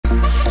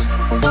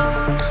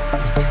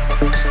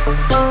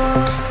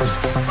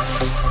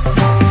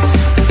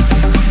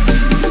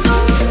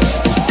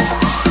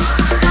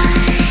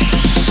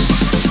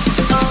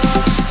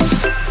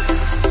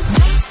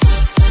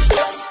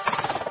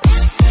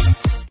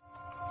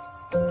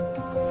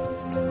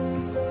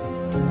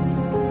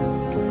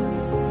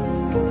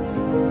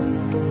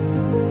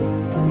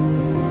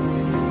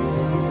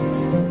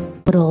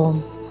ஜெபிக்கிறோம்.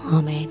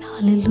 ஆமென்.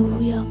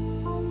 ஹல்லேலூயா.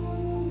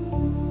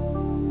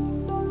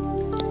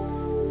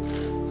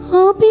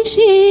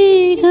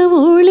 அபிஷேக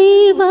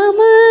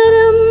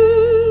ஒளிவமரம்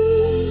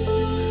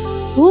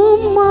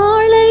உம்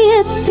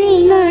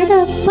ஆலயத்தில்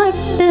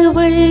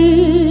நடப்பட்டவள்,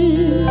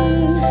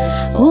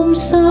 உம்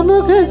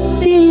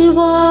சமூகத்தில்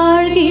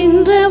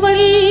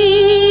வாழ்கின்றவள்,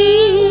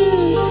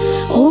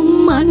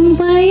 உம்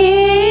அன்பையே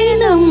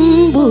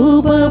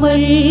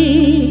நம்புபவள்.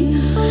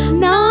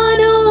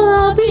 நானோ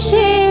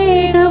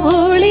அபிஷேக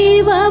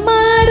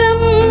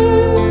ஒளிவமரம்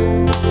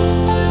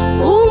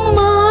உம்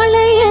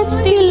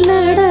ஆலயத்தில்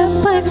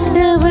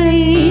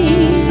நடப்பட்டவள்,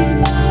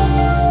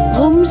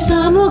 உம்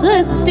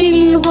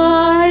சமூகத்தில்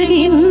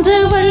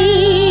வாழ்கின்றவள்,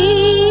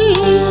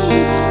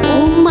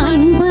 உம்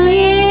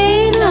அன்பையே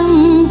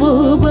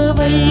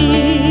நம்புபவள்.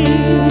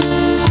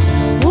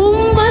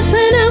 உம்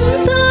வசனம்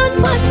தான்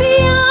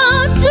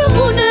பசியாற்றும்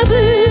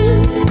உணவு,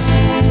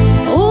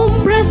 உம்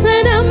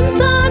பிரசனம்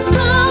தான்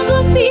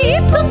தாகம்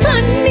தீர்க்கும்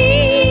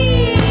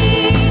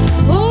தண்ணீர்.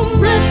 உம்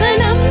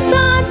பிரசனம்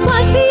தான்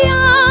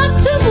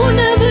பசியாற்றும்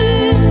உணவு,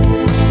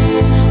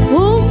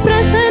 உம்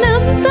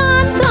பிரசனம்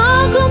தான்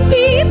தாகம்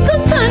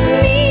தீர்க்கும்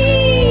தண்ணீர்.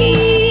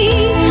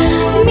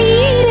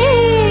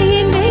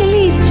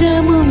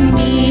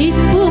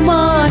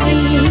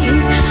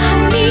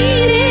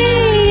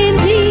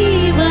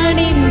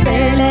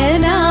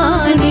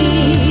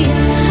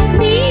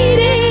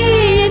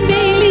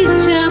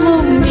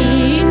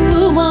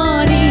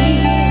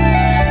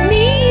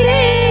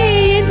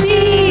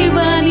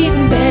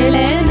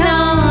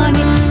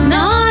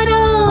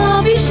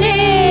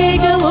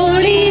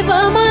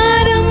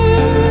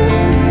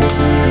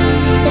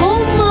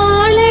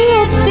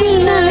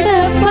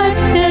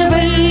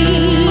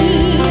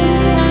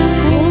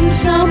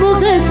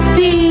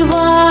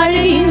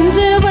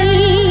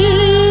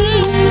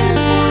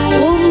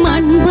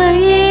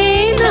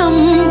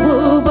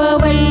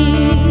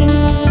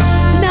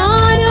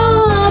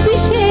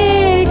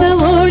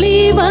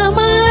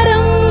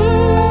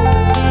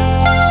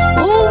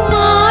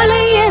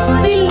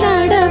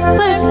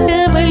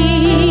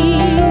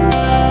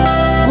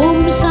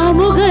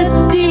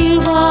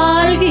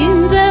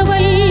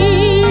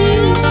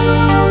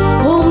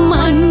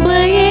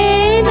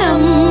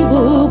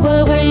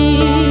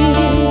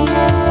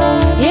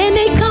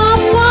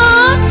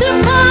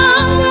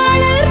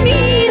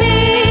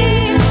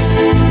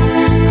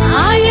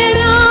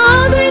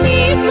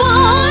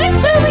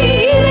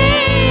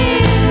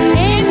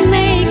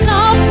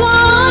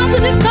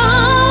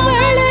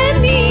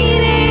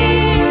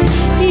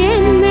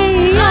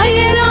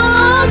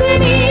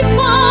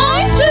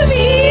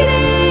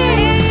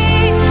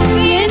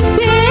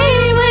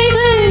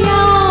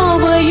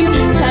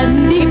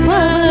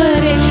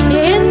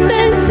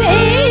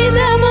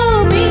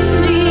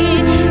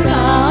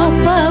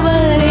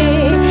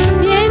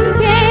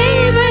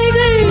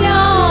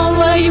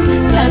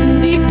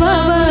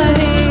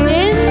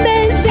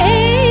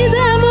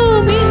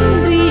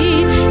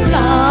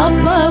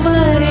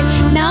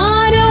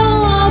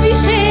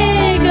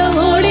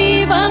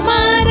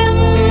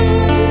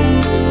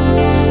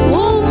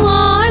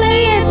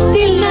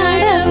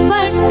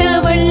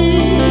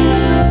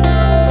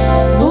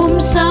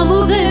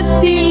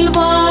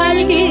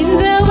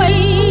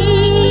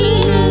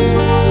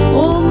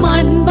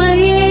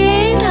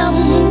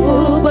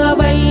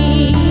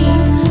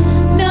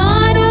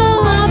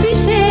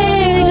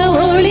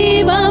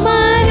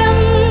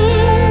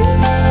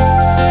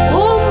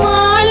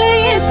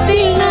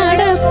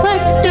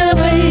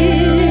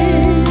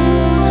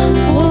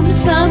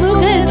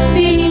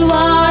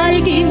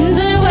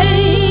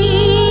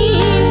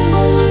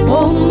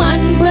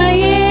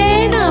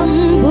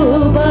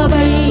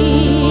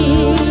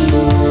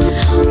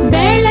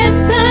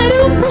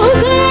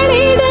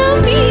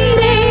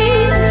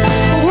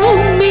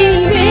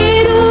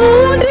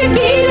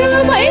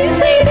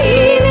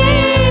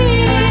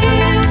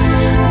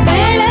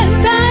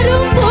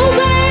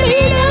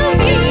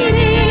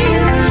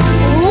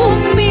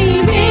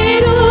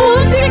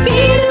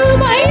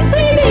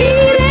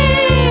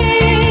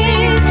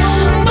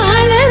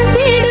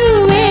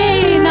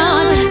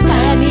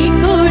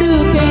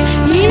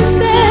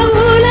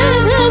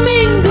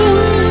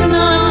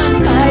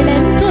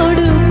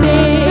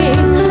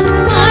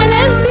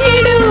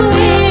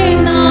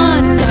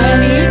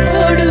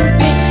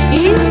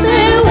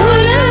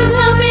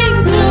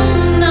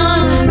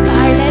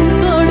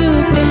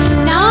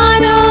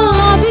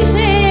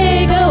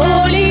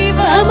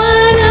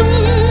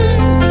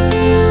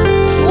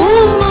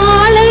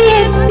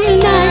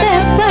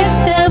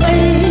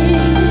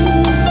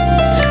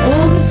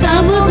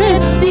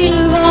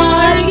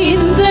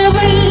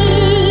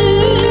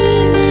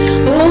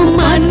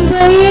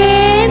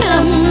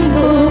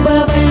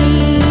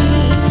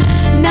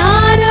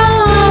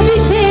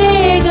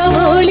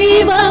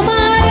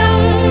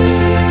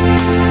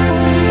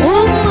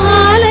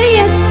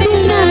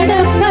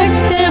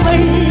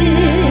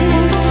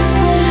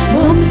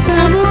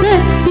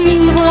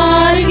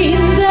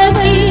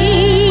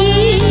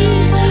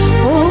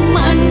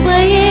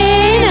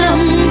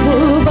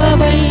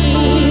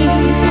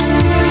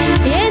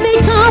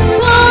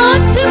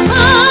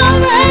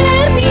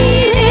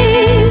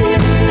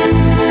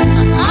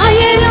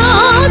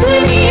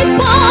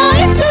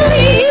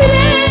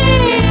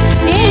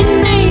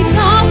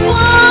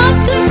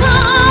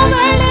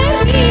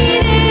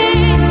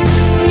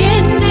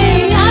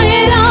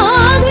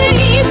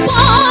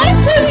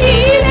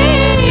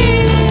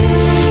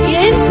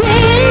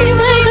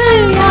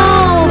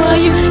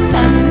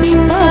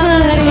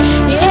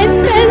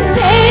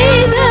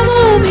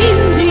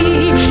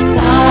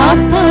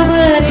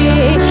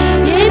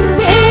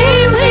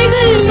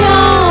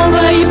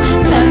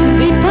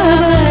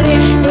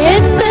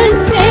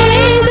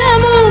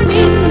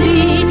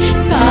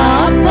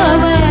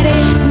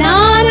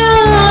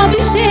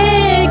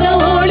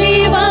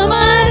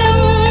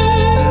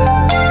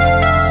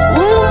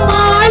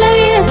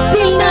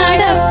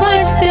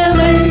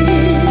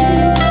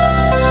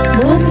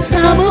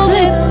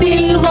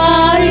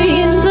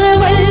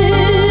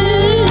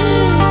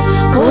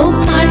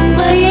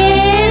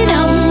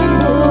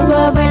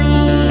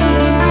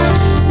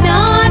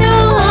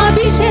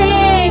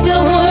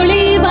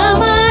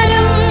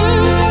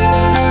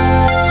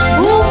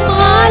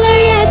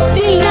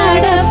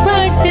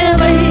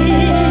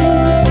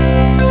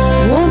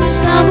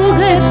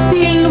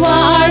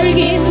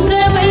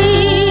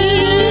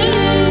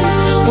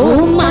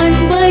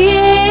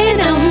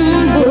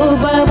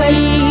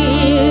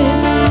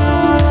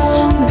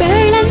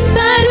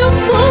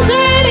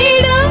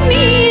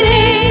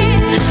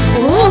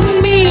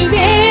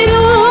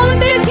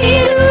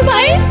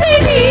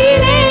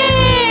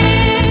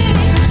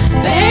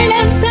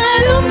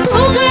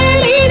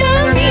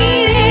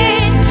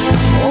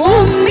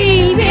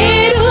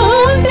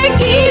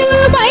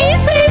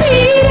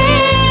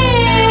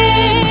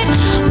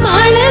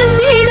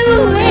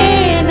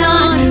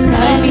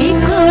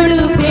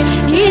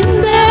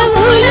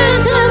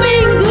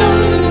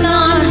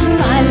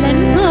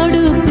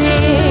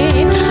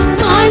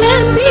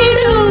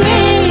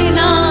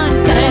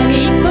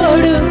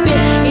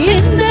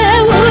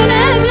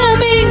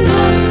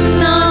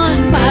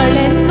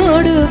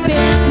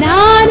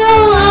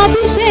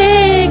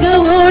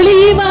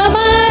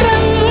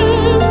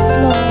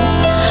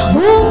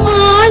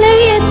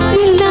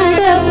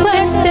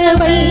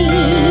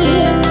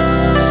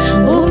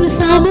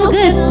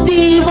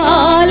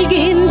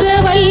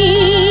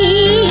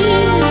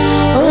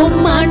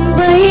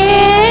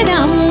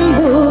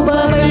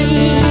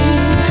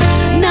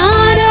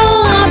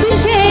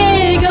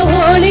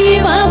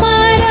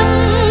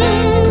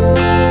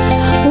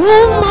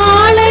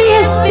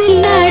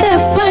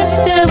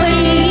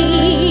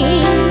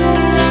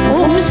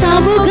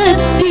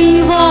 சமூகத்தில்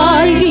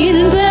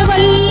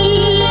வாழ்கின்றவள்,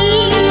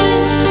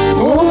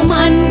 உம்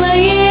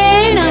அன்பையே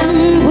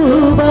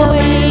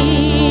நம்புபவள்.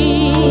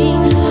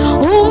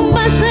 உம்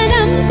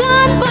வசனம்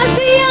தான்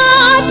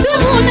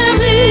பசியாற்றும்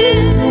உணவு,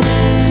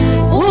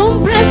 உம்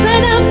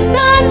பிரசனம்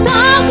தான்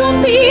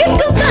தாகம்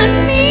தீர்க்கும்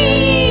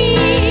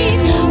தண்ணீர்.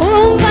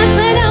 உம்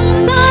வசனம்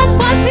தான்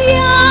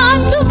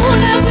பசியாற்றும்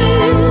உணவு,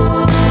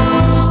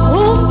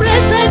 உம்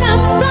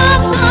பிரசனம்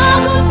தான்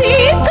தாகம்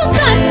தீர்க்கும்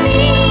தண்ணீர்.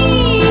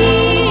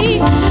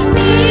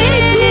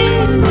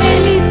 நீரின்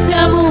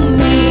வெளிச்சமும்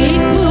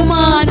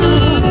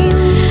மீட்புமானீர்,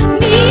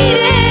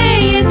 நீரே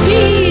என்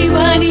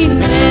ஜீவனின்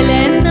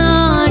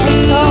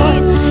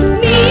பலனானீர்.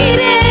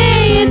 நீரே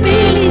என்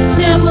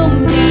வெளிச்சமும்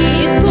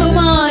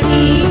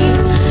மீட்புமானீர்,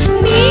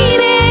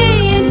 நீரே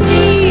என்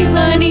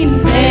ஜீவனின்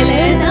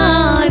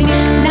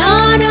பலனானீர்.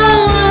 நானோ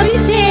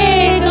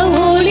அபிஷேக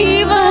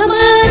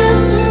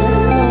ஒளிவமரம்,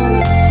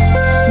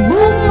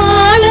 உம்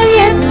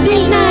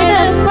ஆலயத்தில்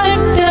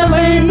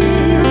நடப்பட்டவள்,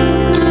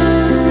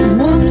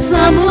 உம்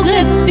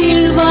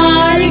சமூகத்தில்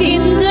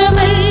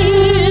வாழ்கின்றவள்,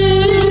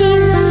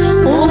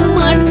 உம்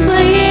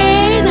அன்பையே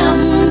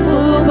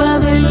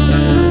நம்புபவள்.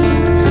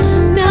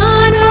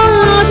 நானோ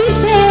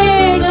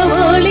அபிஷேக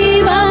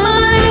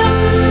ஒளிவமரம்,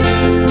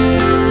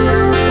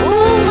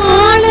 உம்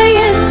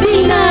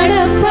ஆலயத்தில்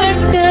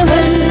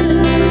நடப்பட்டவள்,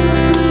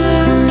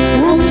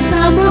 உம்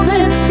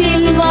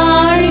சமூகத்தில்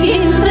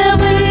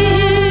வாழ்கின்றவள்,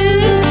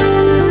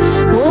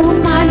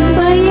 உம்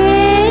அன்பையே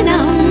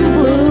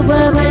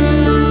நம்புபவள்.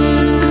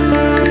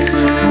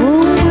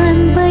 உம்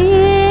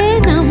அன்பையே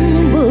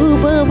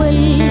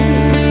நம்புபவள்,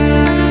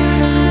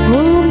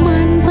 உம்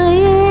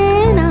அன்பையே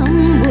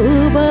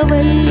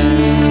நம்புபவள்.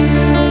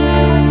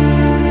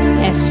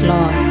 Yes,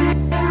 Lord.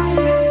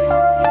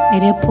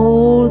 நீர்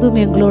எப்போதும்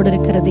எங்களோடு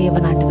இருக்கிற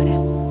தேவன் ஆண்டவரே.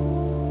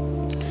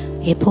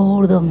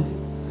 எப்பொழுதும்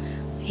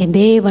என்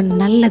தேவன்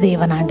நல்ல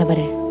தேவன்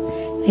ஆண்டவரே.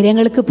 நீர்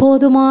எங்களுக்கு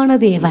போதுமான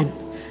தேவன்.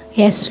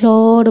 எஸ்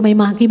லார்ட், உம்மை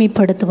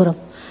மகிமைப்படுத்துகிறோம்,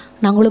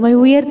 நாங்கள் உம்மை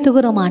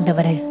உயர்த்துகிறோம்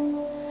ஆண்டவரே.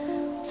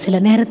 சில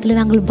நேரத்தில்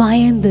நாங்கள்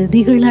பயந்து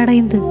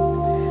திகிலடைந்து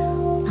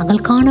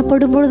நாங்கள்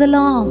காணப்படும்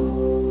பொழுதெல்லாம்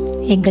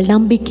எங்கள்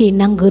நம்பிக்கை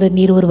நங்குகிற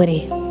நீர் ஒருவரே.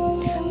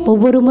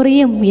 ஒவ்வொரு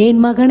முறையும்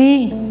என் மகனே,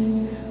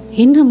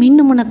 இன்னும்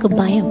இன்னும் உனக்கு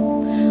பயம்.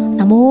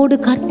 நம்மோடு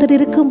கர்த்தர்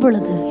இருக்கும்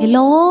பொழுது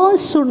எல்லா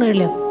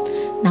சூழ்நிலையிலும்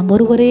நம்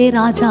ஒருவரே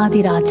ராஜாதி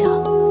ராஜா.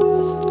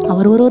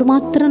 அவர் ஒருவர்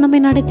மாத்திரம் நம்மை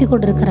நடத்தி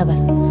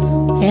கொண்டிருக்கிறவர்.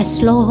 எஸ்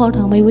லார்ட்,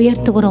 உம்மை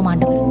உயர்த்துகிறோம்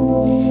ஆண்டவர்.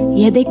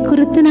 எதை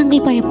குறித்து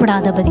நாங்கள்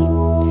பயப்படாதபடி,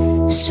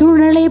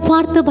 சூழ்நிலையை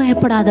பார்த்து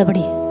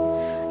பயப்படாதபடி,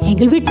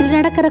 எங்கள் வீட்டில்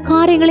நடக்கிற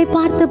காரியங்களை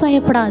பார்த்து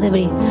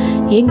பயப்படாதபடி,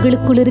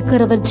 எங்களுக்குள்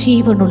இருக்கிறவர்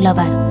ஜீவன்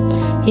உள்ளவர்,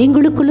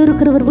 எங்களுக்குள்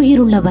இருக்கிறவர்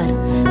உயிர் உள்ளவர்,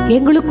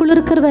 எங்களுக்குள்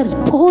இருக்கிறவர்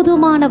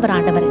போதுமானவர்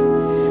ஆண்டவர்.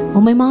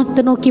 உம்மை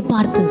மாத்த நோக்கி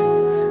பார்த்து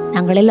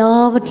நாங்கள்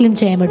எல்லாவற்றிலும்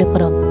ஜெயம்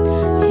எடுக்கிறோம்.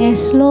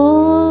 S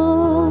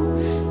Lord.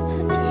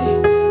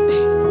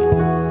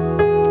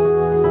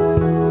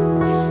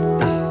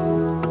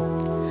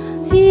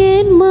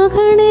 என்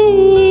மகனே,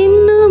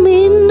 இன்னும்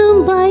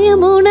இன்னும்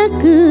பயம்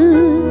உனக்கு,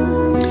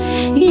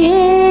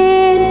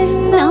 ஏன்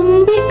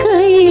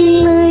நம்பிக்கை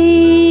இல்லை?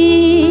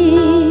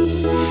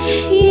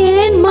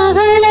 என்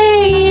மகளே,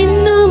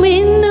 இன்னும்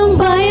இன்னும்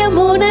பயம்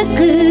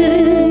உனக்கு,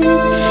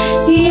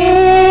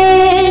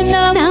 ஏன்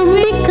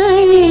நம்பிக்கை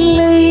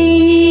இல்லை?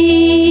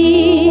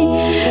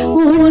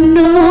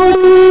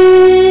 உன்னோடு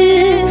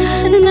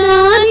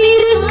நான்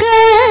இருக்க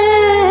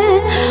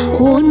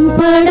உன்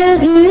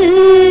படகு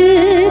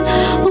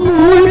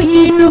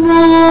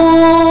மூழ்கிடுமோ?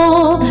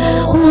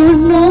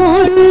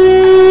 உன்னோடு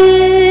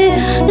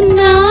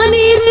நான்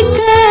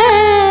இருக்க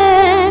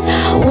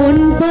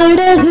உன்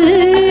படகு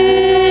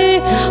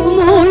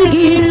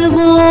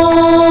மூழ்கிடுமோ?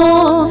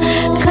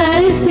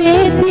 கரை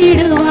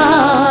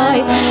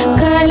சேர்த்திடுவாய்,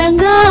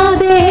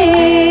 கலங்காதே.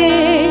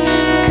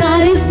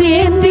 கரை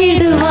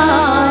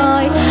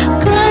சேர்த்திடுவாய்,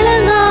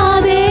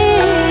 கலங்காதே.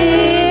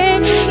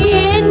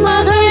 என்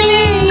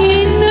மகளே,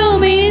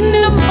 இன்னும்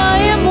இன்னும்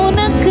பயம்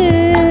உனக்கு,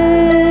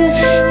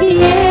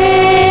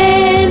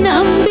 ஏன்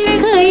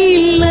நம்பிக்கை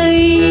இல்லை?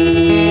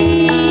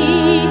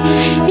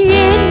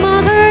 என்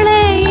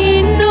மகளே,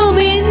 இன்னும்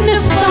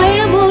இன்னும்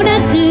பயம்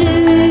உனக்கு,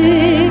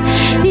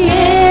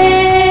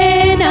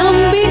 ஏன்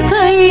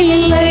நம்பிக்கை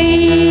இல்லை?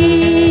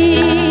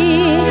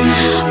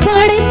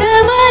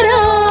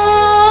 படைத்தவரோ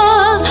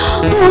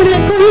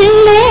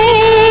உனக்குள்ளே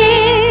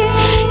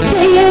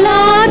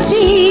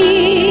செயலாற்றி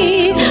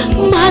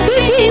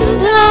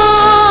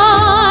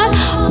மகிழ்கின்றார்.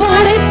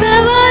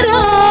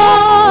 படைத்தவரோ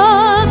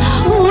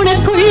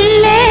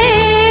உனக்குள்ளே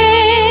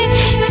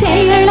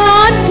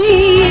செயலாற்றி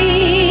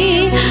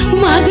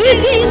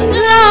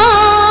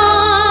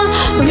மகிழ்கின்றார்.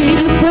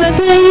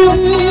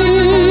 விருப்பத்தையும்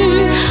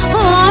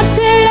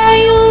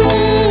ஆற்றலையும்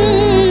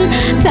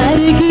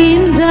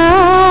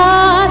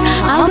தருகின்றார்.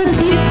 அவர்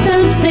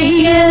சித்தம்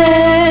செய்ய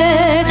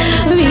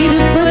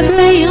விருப்பத்தையும்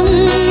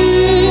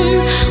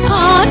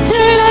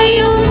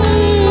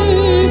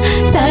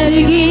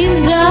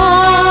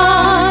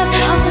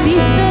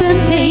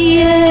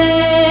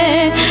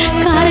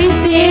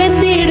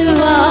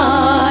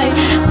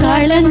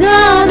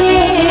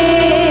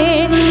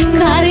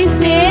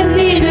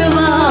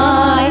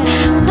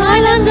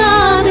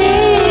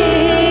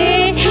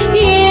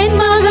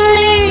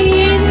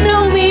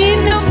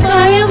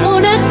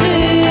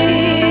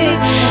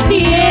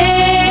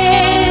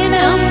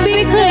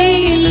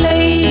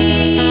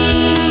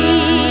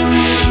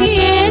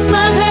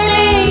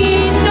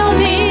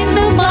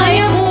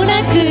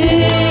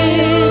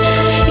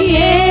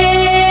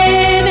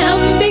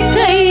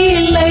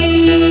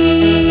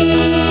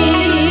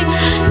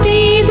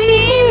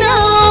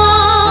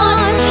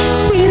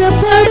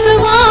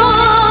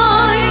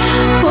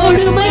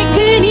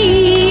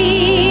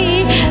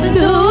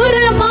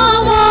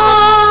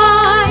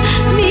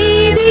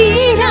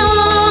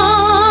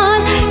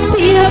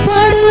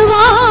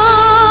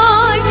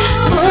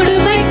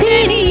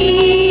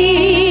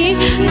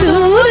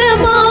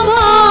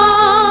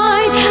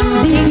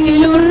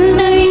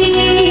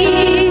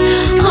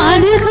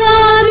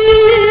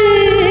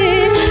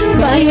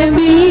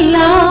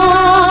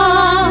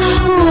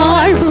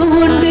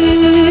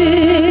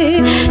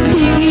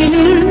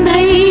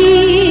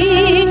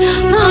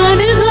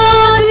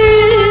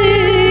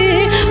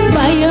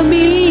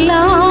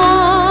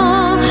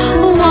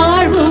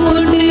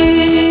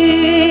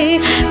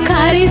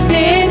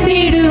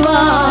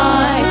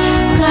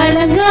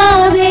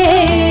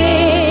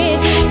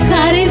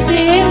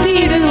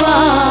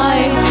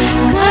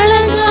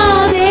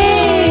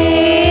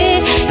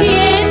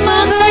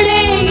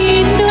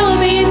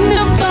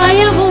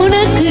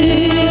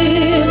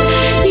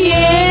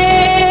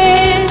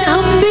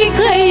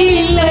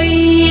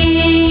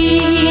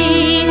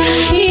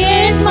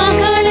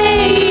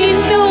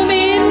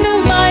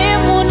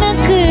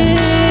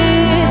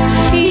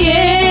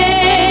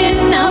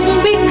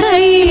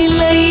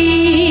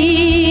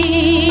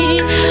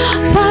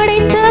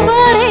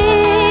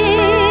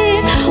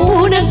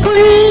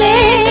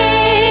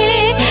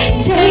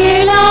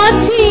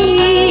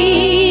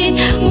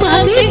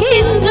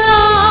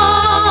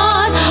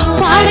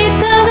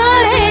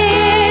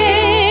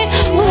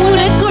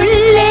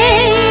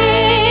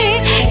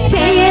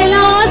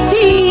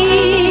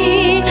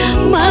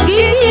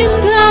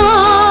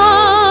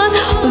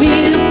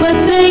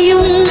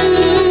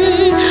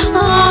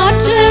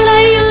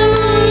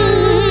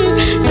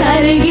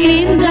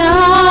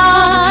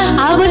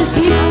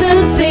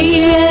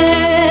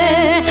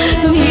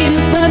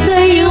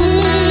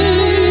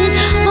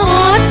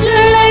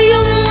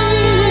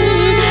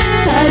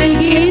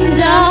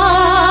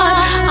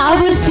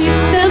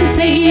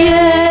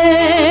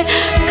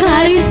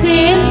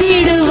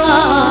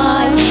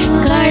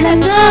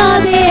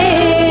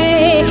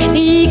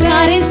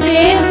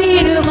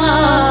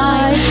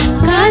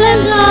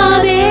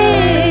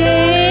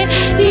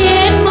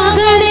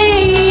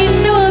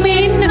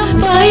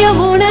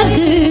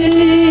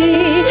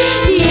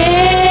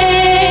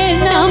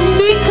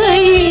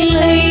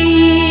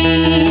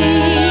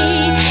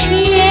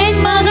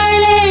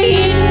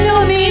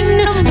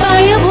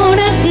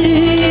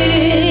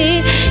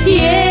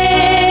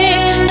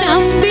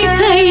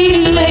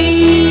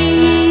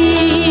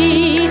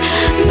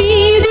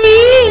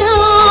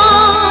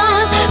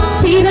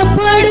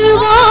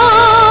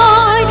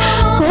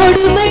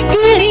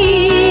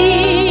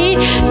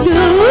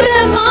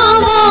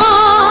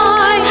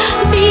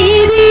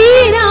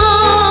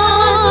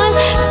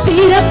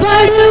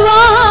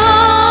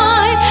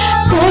பயப்படுவாய்,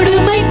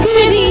 கொடுமைக்கு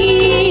நீ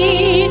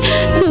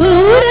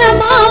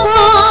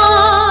தூரமாவாய்,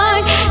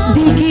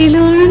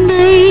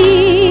 திகிலுன்னை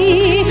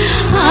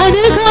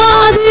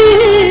அணுகாது,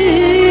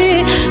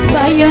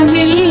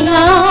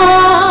 பயமில்லா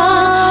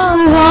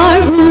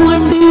வாழ்வு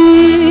உண்டு.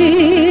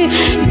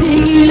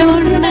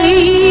 திகிலுன்னை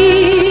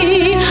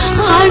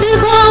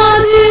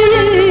அணுகாது,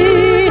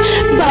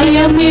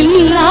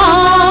 பயமில்லா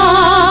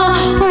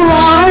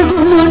வாழ்வு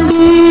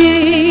உண்டு.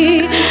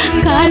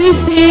 கரை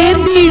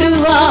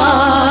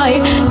சேர்ந்திடுவாய்,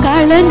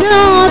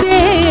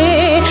 கலங்காதே,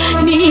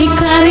 நீ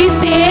கரை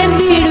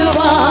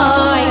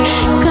சேர்ந்திடுவாய்,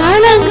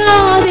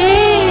 கலங்காதே.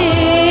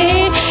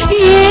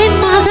 ஏன்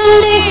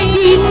மகளே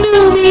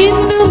இன்னும்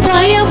இன்னும்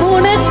பயம்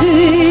உனக்கு?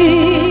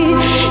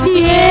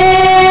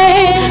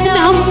 ஏன்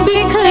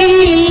நம்பிக்கை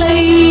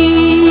இல்லை?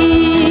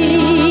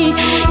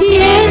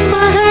 ஏன்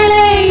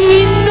மகளே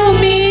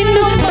இன்னும்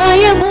இன்னும்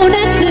பயம்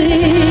உனக்கு?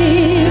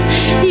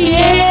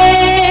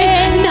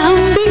 ஏன்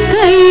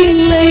நம்பிக்கை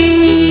இல்லை?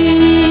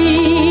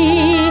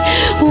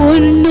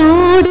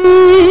 உன்னோடு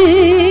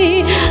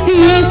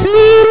இயேசு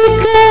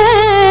இருக்க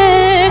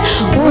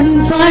உன்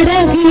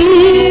படகு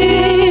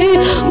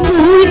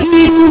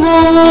மூழ்கிடுவோ.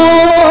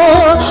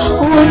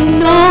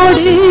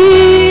 உன்னோடு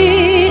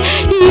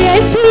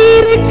இயேசு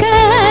இருக்க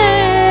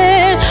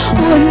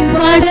உன்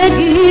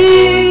படகு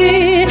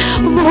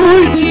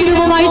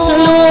மூழ்கிடுவாய்.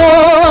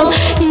 சொல்லுவோம்,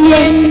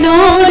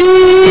 என்னோடு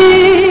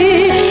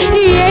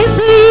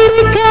இயேசு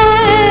இருக்க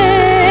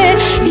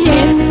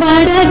என்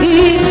படகு.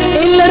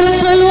 எல்லாரும்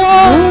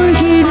சொல்லுவோம்,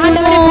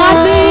 ஆண்டவரை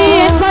பார்த்து,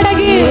 என்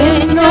படகு.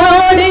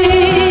 என்னோடு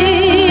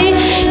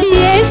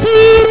இயேசு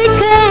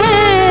இருக்க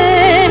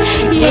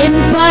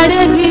என்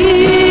படகு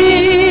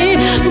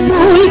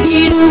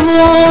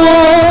மூழ்கிடுவோ.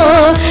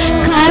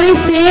 கரை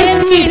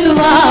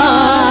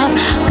சேர்ந்திடுவார்,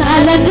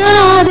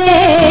 கலங்காதே,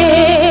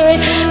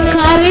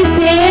 கரை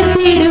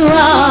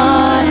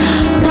சேர்ந்திடுவார்,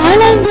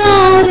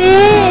 கலங்காதே,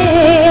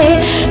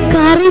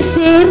 கரை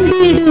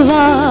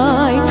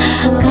சேர்ந்திடுவாய்,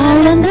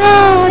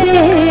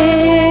 கலங்காதே.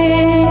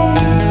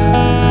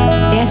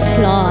 எஸ்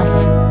லார்ட்,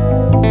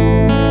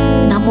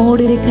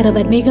 நம்மோடு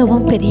இருக்கிறவர்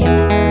மிகவும்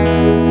பெரியவர்.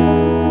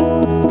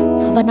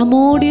 அவர்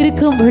நம்மோடு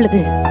இருக்கும்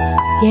பொழுது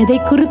எதை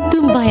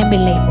குறித்தும்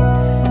பயமில்லை.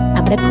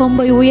 நம்முடைய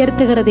கொம்பை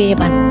உயர்த்துகிற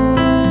தேவன்,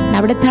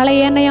 நம்முடைய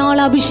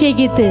தலையெண்ணையால்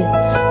அபிஷேகித்து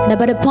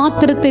நம்முடைய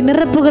பாத்திரத்தை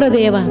நிரப்புகிற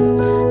தேவன்,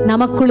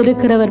 நமக்குள்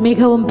இருக்கிறவர்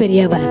மிகவும்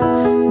பெரியவர்.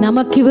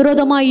 நமக்கு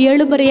விரோதமாய்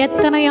எழும்புற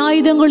எத்தனை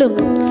ஆயுதங்களும்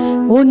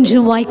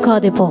ஒன்றும்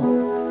வாய்க்காது போ.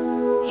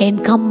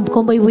 என்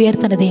கொம்பை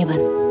உயர்த்தின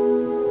தேவன்,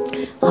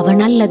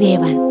 அவர் நல்ல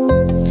தேவன்,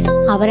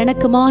 அவர்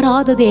எனக்கு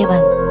மாறாத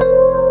தேவன்,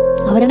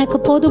 அவர் எனக்கு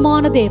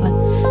போதுமான தேவன்.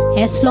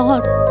 எஸ்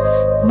லார்ட்,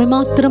 உம்மை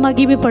மாத்திரம்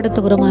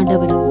மகிமைப்படுத்துகிறோம்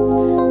ஆண்டவர்.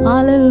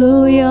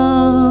 ஹல்லேலூயா.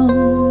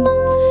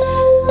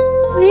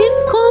 என்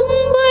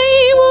கொம்பை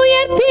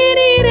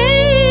உயர்த்தினீரே,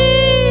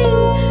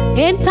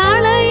 என்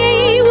தலையை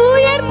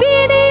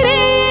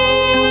உயர்த்தினீரே,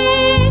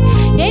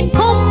 என்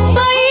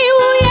கொம்பை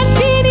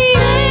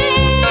உயர்த்தினீரே,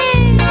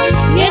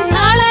 என்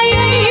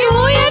தலையை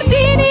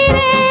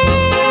உயர்த்தினீரே.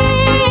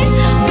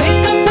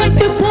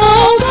 வெட்கப்பட்டு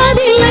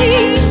போவதில்லை,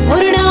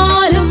 ஒரு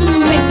நாளும்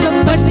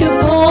வெட்கப்பட்டு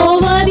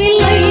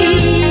போவதில்லை,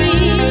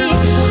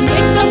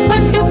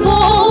 வெட்கப்பட்டு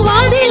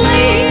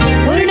போவதில்லை,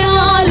 ஒரு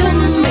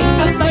நாளும்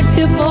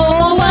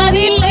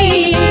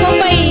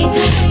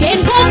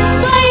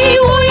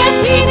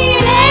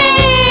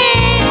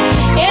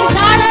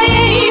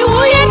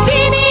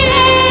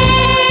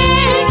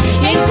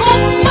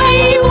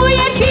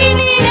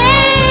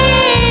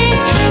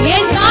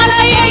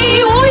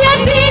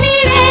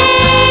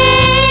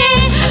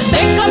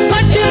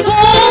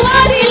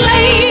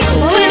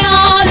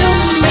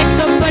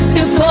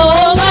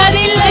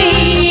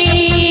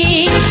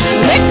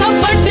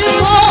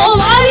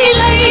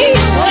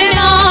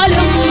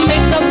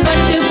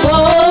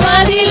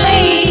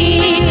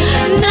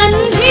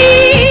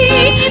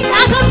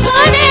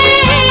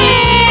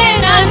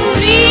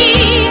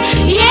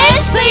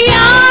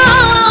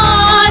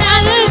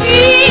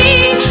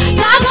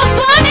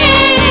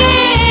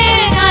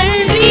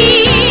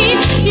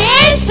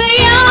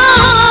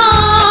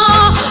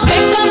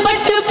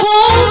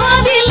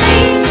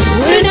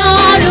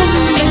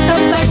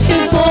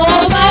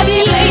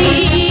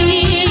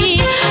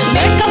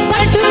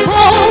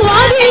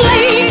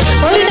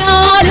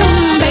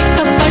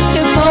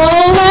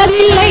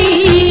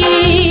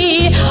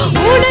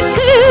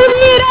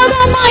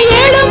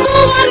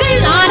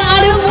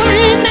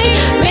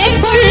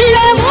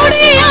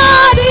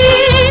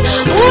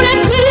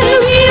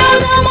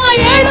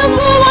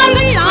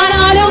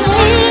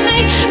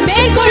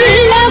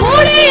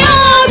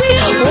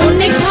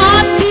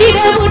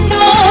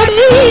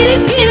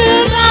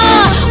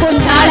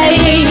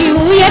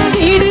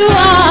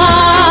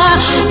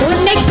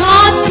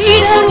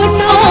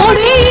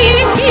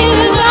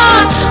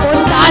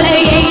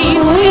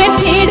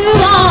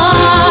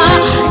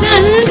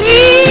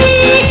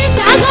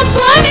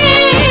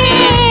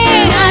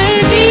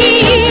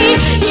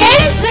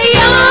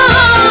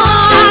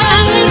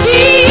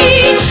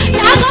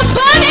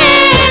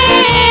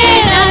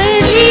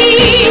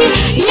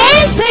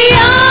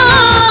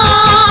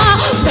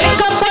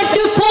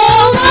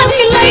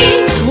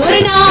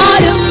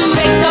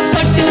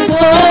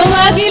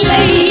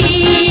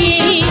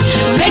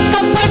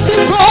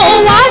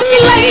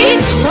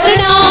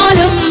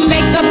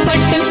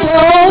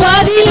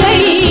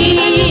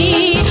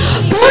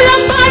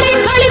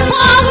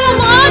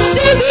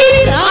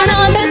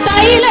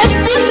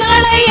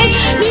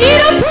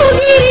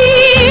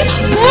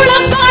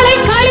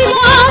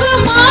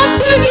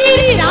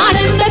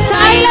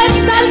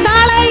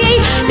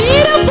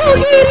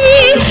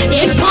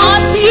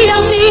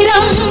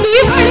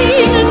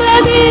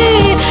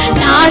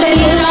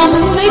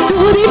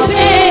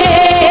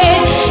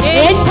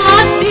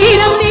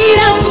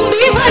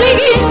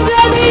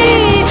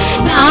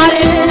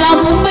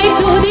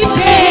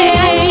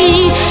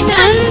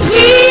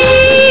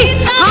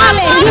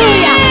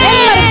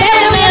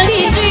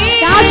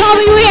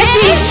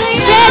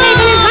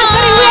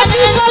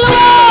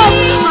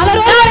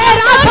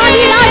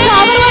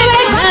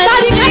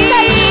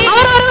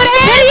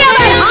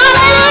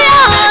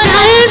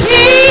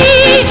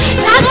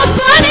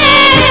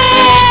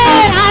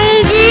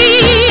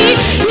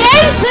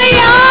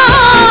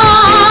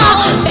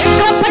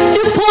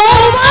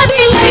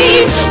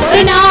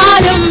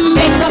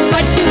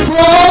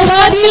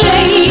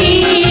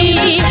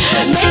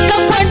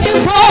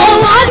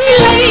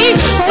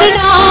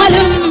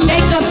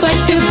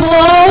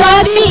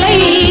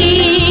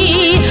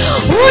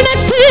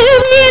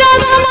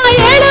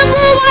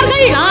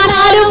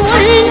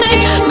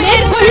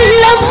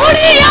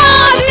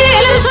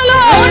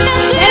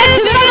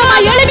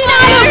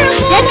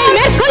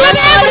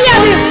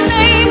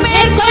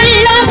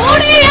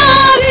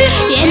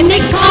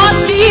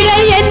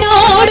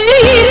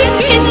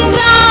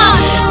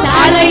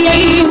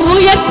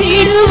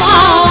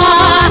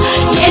உயர்த்திடுவார்.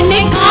 என்னை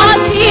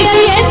காத்திட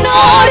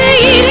என்னோடு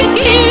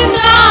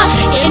இருக்கின்றார்.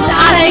 என்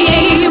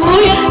தலையை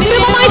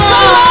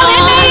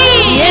உயர்த்திடுவார்.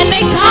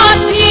 என்னை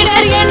காத்திட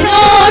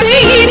என்னோடு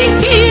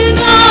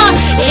இருக்கின்றார்.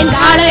 என்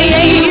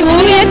தலையை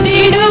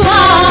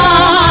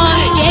உயர்த்திடுவார்.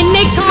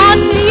 என்னை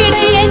காத்திட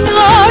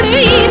என்னோடு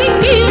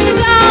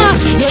இருக்கின்றார்.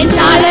 என்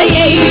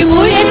தலையை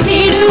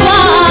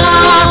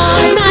உயர்த்திடுவார்.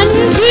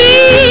 நன்றி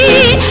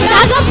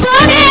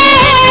தகப்பனே,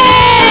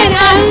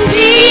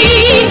 நன்றி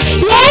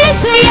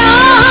இயேசுயா,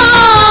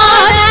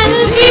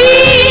 நன்றி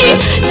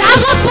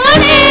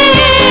தகப்பனே,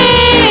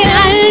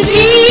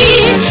 நன்றி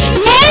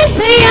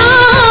இயேசுயா.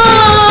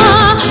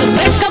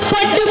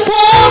 வெட்கப்பட்டு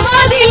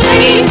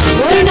போவதில்லை,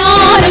 ஒரு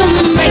நாளும்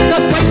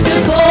வெட்கப்பட்டு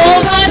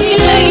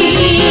போவதில்லை.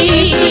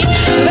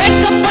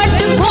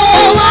 வெட்கப்பட்டு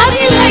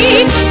போவதில்லை,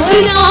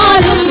 ஒரு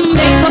நாளும்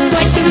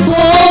வெட்கப்பட்டு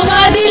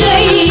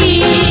போவதில்லை.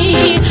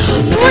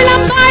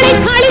 புலம்பலை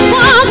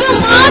களிப்பாக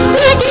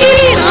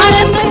மாற்றுகிறீர்,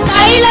 ஆனந்த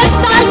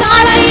தைலத்தால்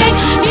தலையை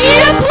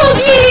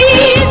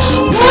நிரப்புகிறீர்.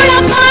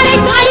 புலம்பலை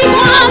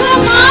களிப்பாக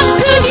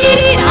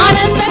மாற்றுகிறீர்,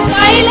 ஆனந்த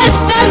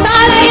தைலத்தால்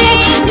தலையை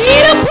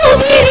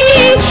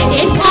நிரப்புகிறீர்.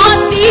 என்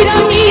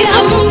பாத்திரம்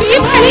நிரம்பி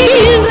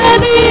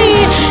வழிகின்றது,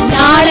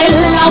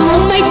 நாளெல்லாம்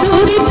உம்மை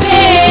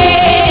துதிப்பே.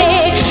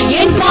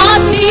 என்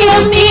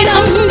பாத்திரம்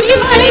நிரம்பி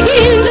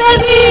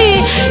வழிகின்றது,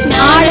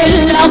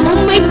 நாளெல்லாம்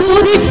உம்மை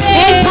துதிப்பே.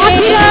 என்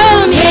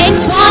பாத்திரம்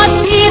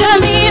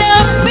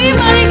நிரம்பி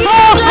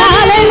வழிகின்றது,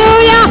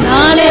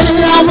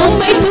 நாளெல்லாம்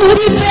உம்மை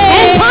துதிப்பே.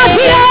 என்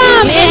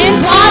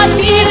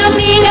பாத்திரம்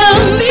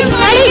நிரம்பி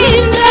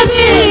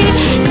வழிகின்றது,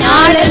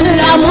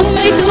 நாளெல்லாம்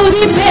உம்மை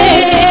துதிப்பே.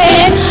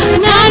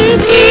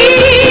 நன்றி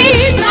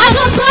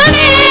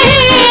தகப்பனே,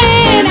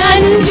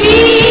 நன்றி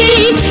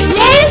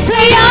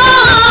இயேசுயா,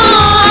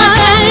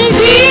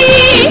 நன்றி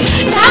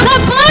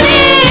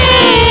தகப்பனே,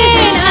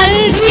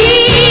 நன்றி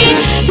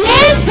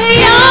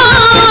இயேசுயா.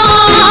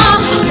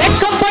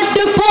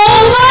 வெட்கப்பட்டு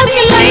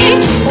போவதில்லை,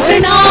 ஒரு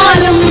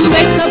நாளும்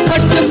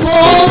வெட்கப்பட்டு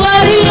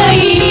போவதில்லை.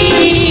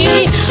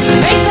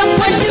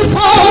 வெட்கப்பட்டு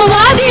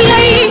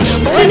போவதில்லை,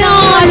 ஒரு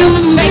நாளும்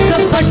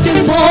வெட்கப்பட்டு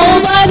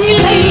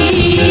போவதில்லை.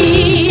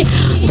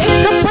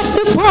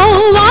 வெட்கப்பட்டு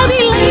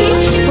போவதில்லை,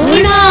 ஒரு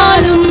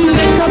நாளும்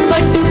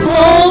வெட்கப்பட்டு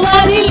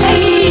போவதில்லை.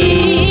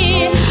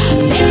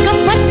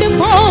 வெட்கப்பட்டு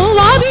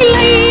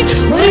போவதில்லை,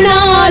 ஒரு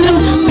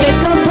நாளும்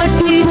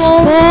வெட்கப்பட்டு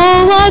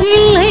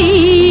போவதில்லை.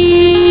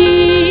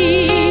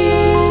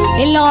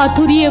 எல்லா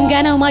துதியும்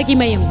கனம்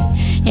மகிமையும்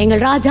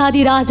எங்கள்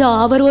ராஜாதி ராஜா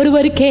அவர்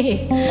ஒருவருக்கே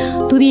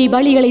துதியை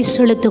பலிகளை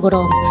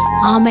செலுத்துகிறோம்.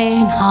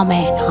 ஆமென்,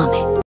 ஆமென்,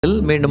 ஆமென்.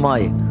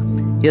 மீண்டுமாய்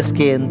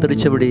SKM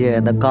திருச்சபையுடைய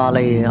இந்த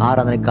காலை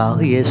ஆராதனைக்காக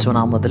இயேசு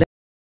நாமத்தில்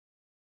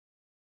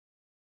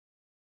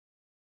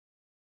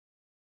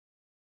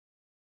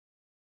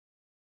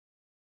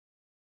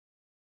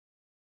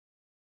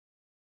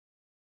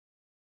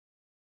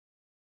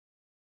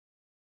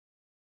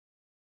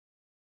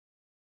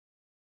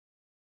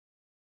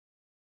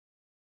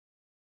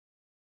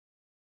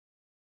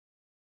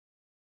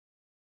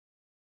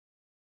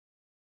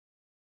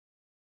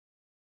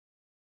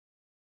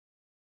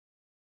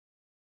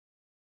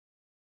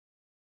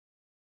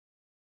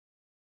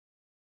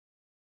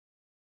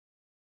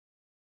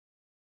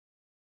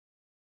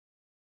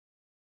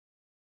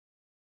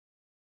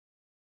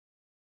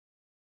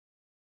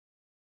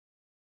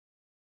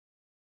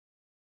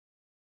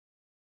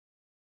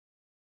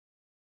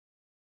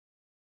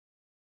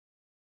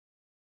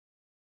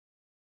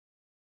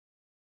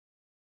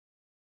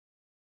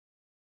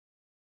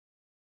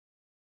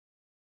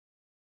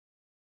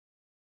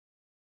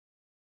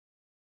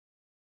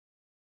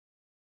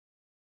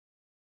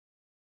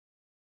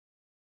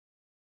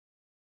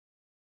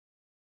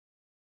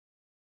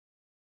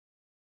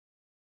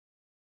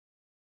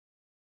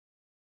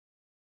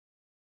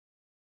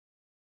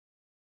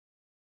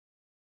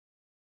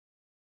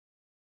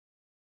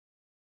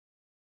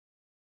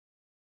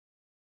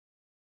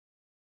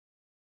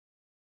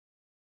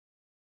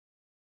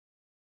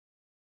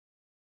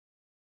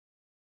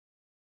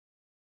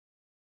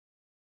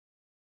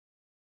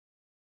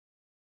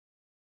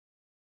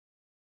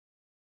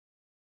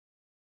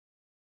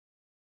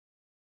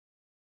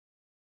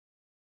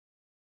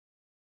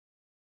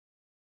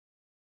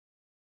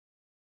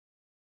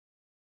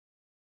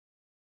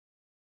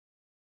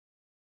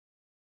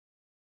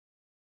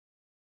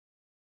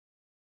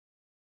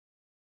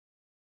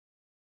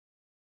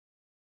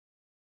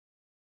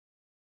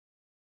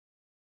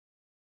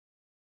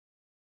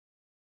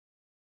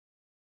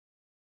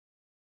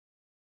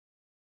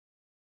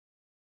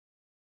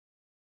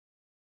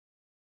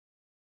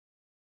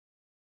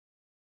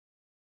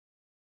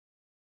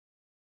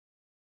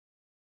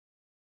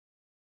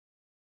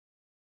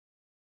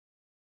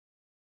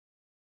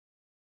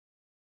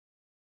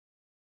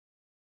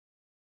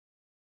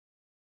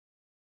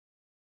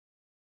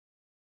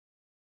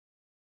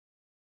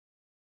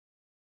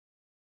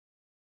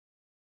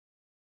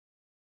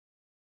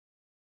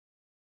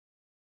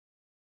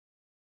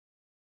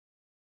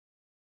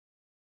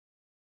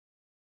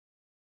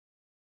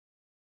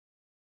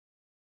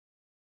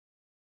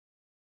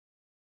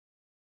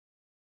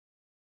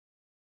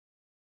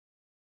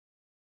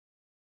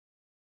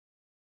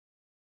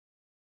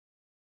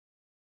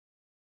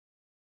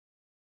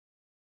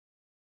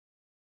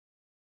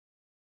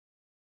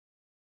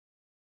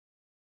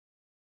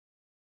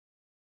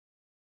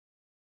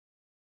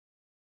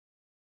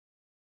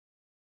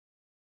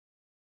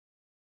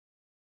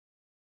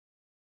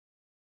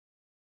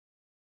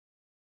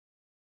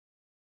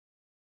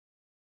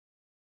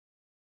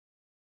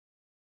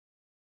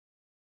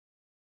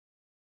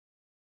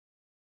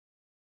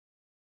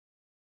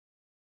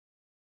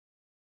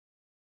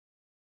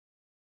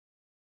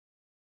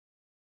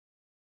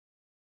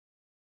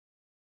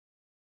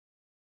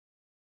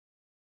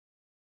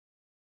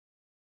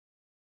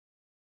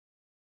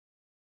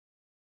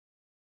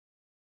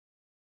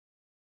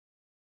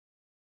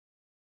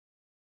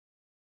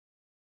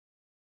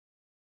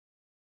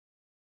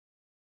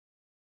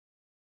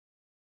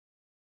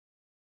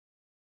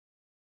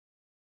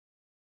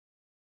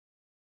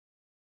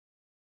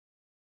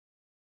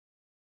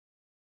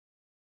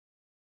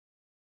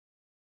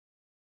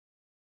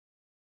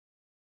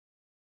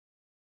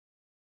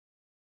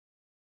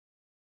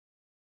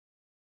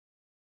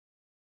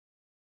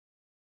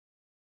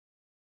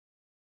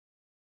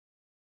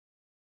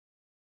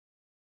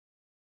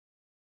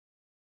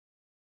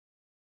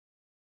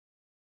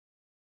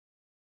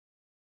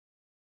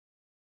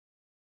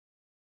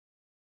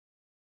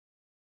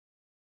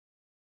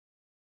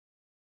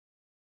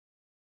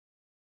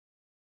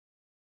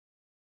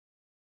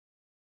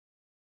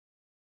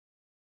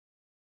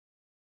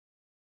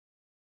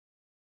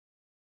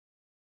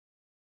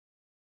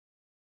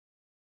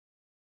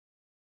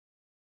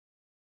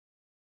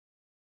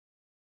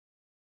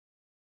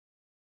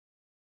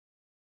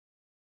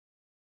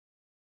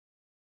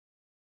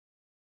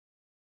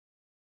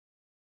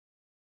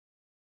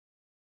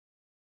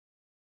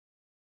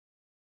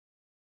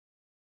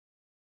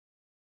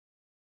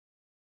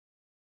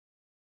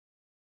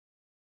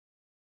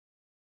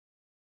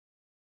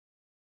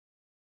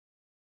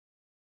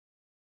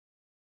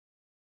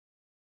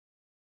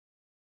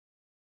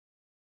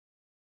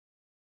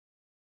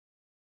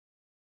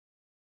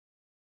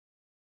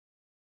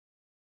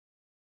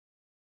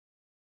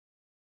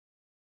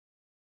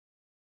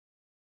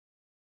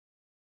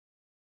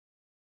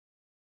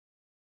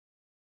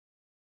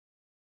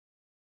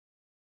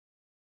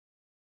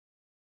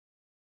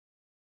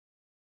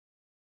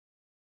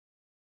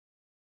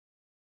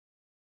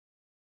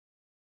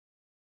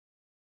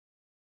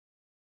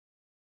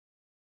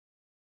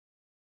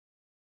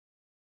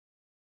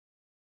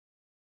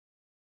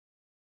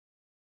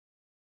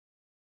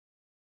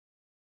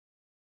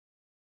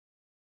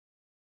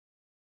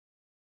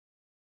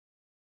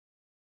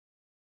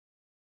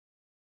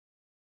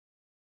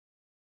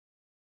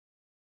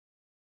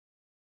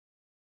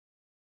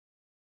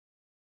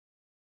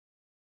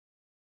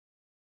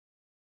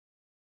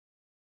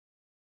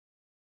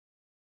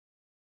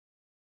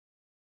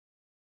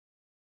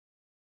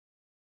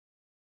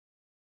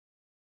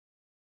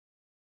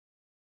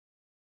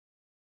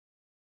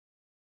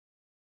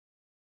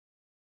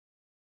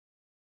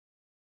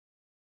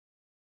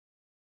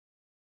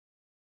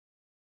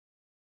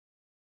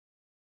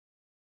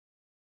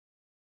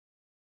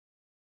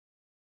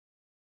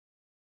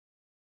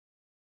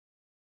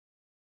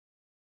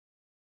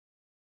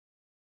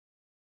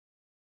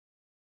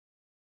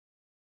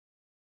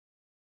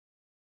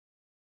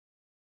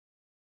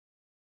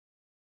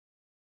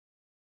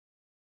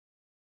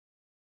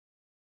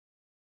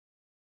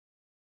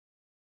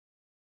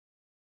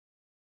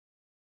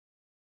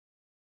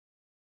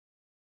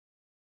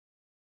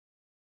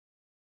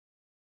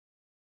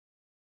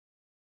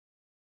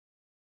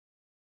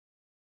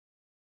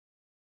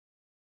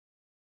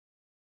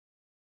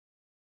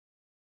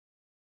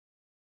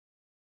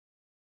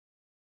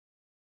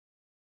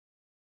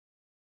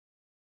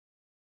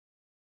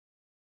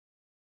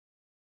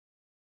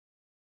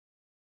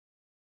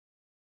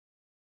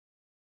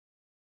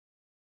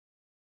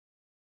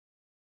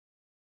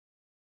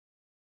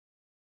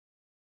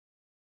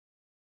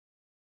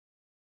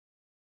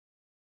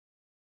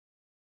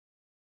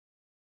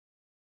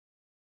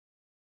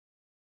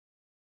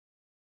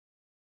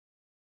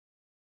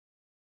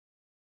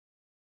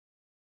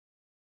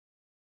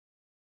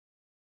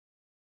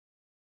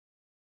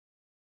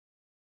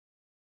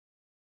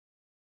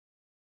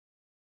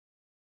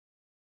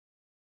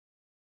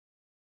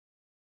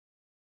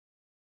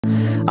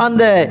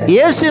அந்த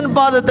இயேசுவின்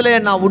பாதத்தில்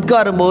நான்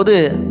உட்காரும் போது,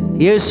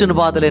 இயேசுவின்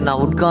பாதத்தில்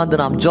நான் உட்கார்ந்து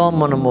நாம் ஜெபம்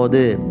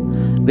பண்ணும்போது,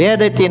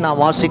 வேதத்தை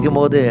நாம் வாசிக்கும்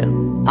போது,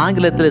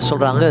 ஆங்கிலத்தில்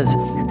சொல்றாங்க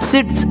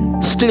சிட்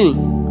ஸ்டில்.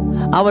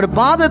 அவர்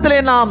பாதத்திலே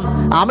நாம்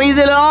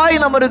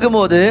அமைதலாய் நாம்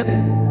இருக்கும்போது,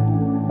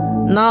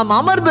 நாம்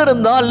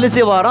அமர்ந்திருந்தால் என்ன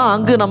செய்வாரோ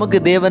அங்கு நமக்கு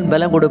தேவன்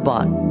பலம்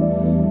கொடுப்பார்.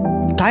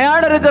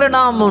 டயர்டாக இருக்கிற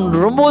நாம்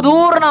ரொம்ப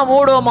தூரம் நாம்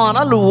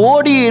ஓடுவோமானால்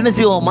ஓடி என்ன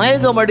செய்வோம்,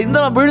 மயக்கம்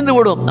அடிந்து நாம் விழுந்து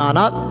விடுவோம்.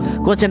 ஆனால்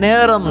கொஞ்சம்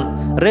நேரம்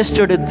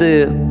ரெஸ்ட் எடுத்து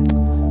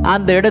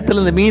அந்த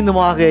இடத்திலிருந்து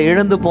மீண்டுமாக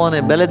இழந்து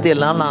போன பலத்தை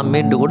எல்லாம் நாம்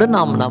மீண்டு கூட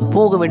நாம்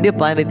போக வேண்டிய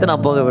பயணத்தை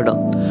நாம் போக வேண்டும்.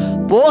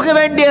 போக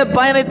வேண்டிய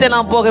பயணத்தை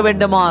நாம் போக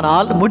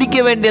வேண்டுமானால், முடிக்க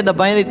வேண்டிய அந்த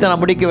பயணத்தை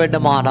நாம் முடிக்க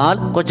வேண்டுமானால்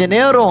கொஞ்ச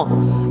நேரம்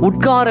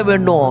உட்கார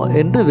வேண்டும்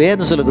என்று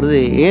வேதம்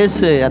சொல்லுகிறது.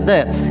 இயேசு அந்த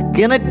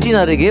கிணற்றின்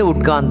அருகே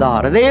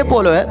உட்கார்ந்தார். அதே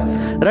போல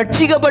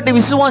ரட்சிக்கப்பட்ட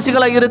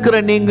விசுவாசிகளாக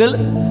இருக்கிற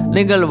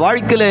நீங்கள்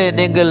வாழ்க்கையில்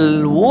நீங்கள்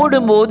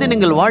ஓடும்போது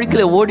நீங்கள்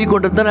வாழ்க்கையில்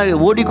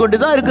ஓடிக்கொண்டு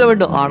தான் இருக்க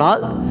வேண்டும்.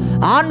 ஆனால்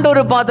ஆண்டவர்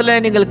பாதத்துல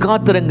நீங்கள்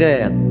காத்திருங்க,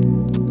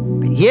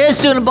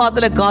 இயேசுவின்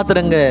பாதத்துல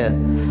காத்திருங்க.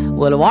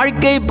 உங்கள்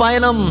வாழ்க்கை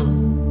பயணம்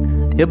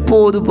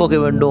எப்போது போக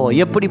வேண்டும்,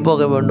 எப்படி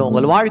போக வேண்டும்?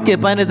 உங்கள் வாழ்க்கை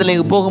பயணத்தில்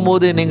நீங்கள்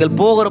போகும்போது நீங்கள்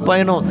போகிற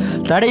பயணம்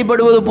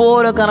தடைபடுவது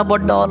போல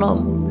காணப்பட்டாலும்,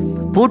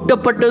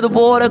 பூட்டப்பட்டது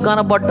போல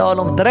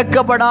காணப்பட்டாலும்,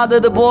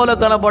 திறக்கப்படாதது போல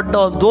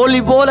காணப்பட்டாலும்,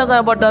 தோல்வி போல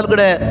காணப்பட்டாலும்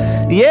கூட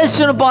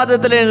இயேசுவின்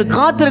பாதத்தில் நீங்கள்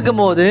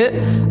காத்திருக்கும் போது,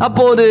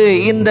 அப்போது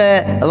இந்த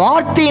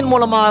வார்த்தையின்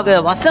மூலமாக,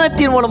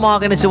 வசனத்தின்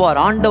மூலமாக என்ன செய்வார்?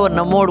 ஆண்டவர்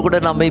நம்மோடு கூட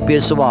நம்மை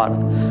பேசுவார்.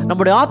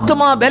 நம்முடைய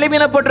ஆத்மா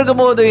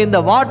பலவீனப்பட்டிருக்கும் போது இந்த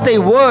வார்த்தை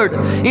வேர்ட்,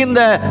 இந்த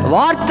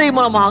வார்த்தை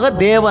மூலமாக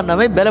தேவன்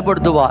நம்மை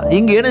பலப்படுத்துவார்.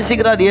 இங்கு என்ன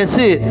செய்கிறார்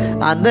இயேசு?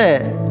 அந்த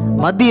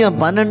மதியம்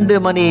 12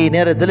 மணி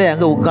நேரத்தில்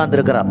அங்கே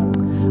உட்கார்ந்திருக்கிறார்.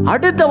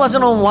 அடுத்த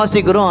வசனம்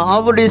வாசிக்கிறோம்,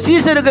 அவருடைய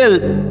சீசர்கள்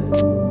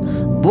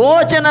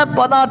போஜன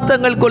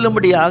பதார்த்தங்கள்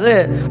கொள்ளும்படியாக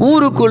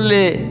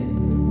ஊருக்குள்ளே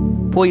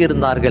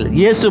போயிருந்தார்கள்.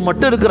 இயேசு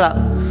மட்டும் இருக்கிறார்.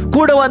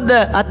 கூட வந்த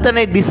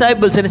அத்தனை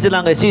டிசைபிள்ஸ் என்ன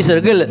செய்றாங்க?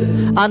 சீசர்கள்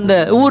அந்த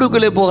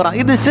ஊருக்குள்ளே போகிறான்.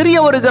 இது சிறிய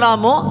ஒரு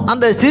கிராமம்.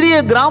 அந்த சிறிய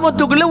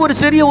கிராமத்துக்குள்ளே ஒரு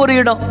சிறிய ஒரு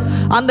இடம்.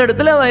 அந்த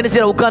இடத்துல என்ன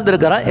செய்ய உட்கார்ந்து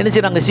இருக்கிறா. என்ன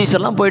செய்யறாங்க?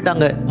 சீசர்லாம்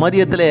போயிட்டாங்க.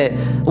 மதியத்தில்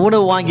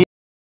உணவு வாங்கி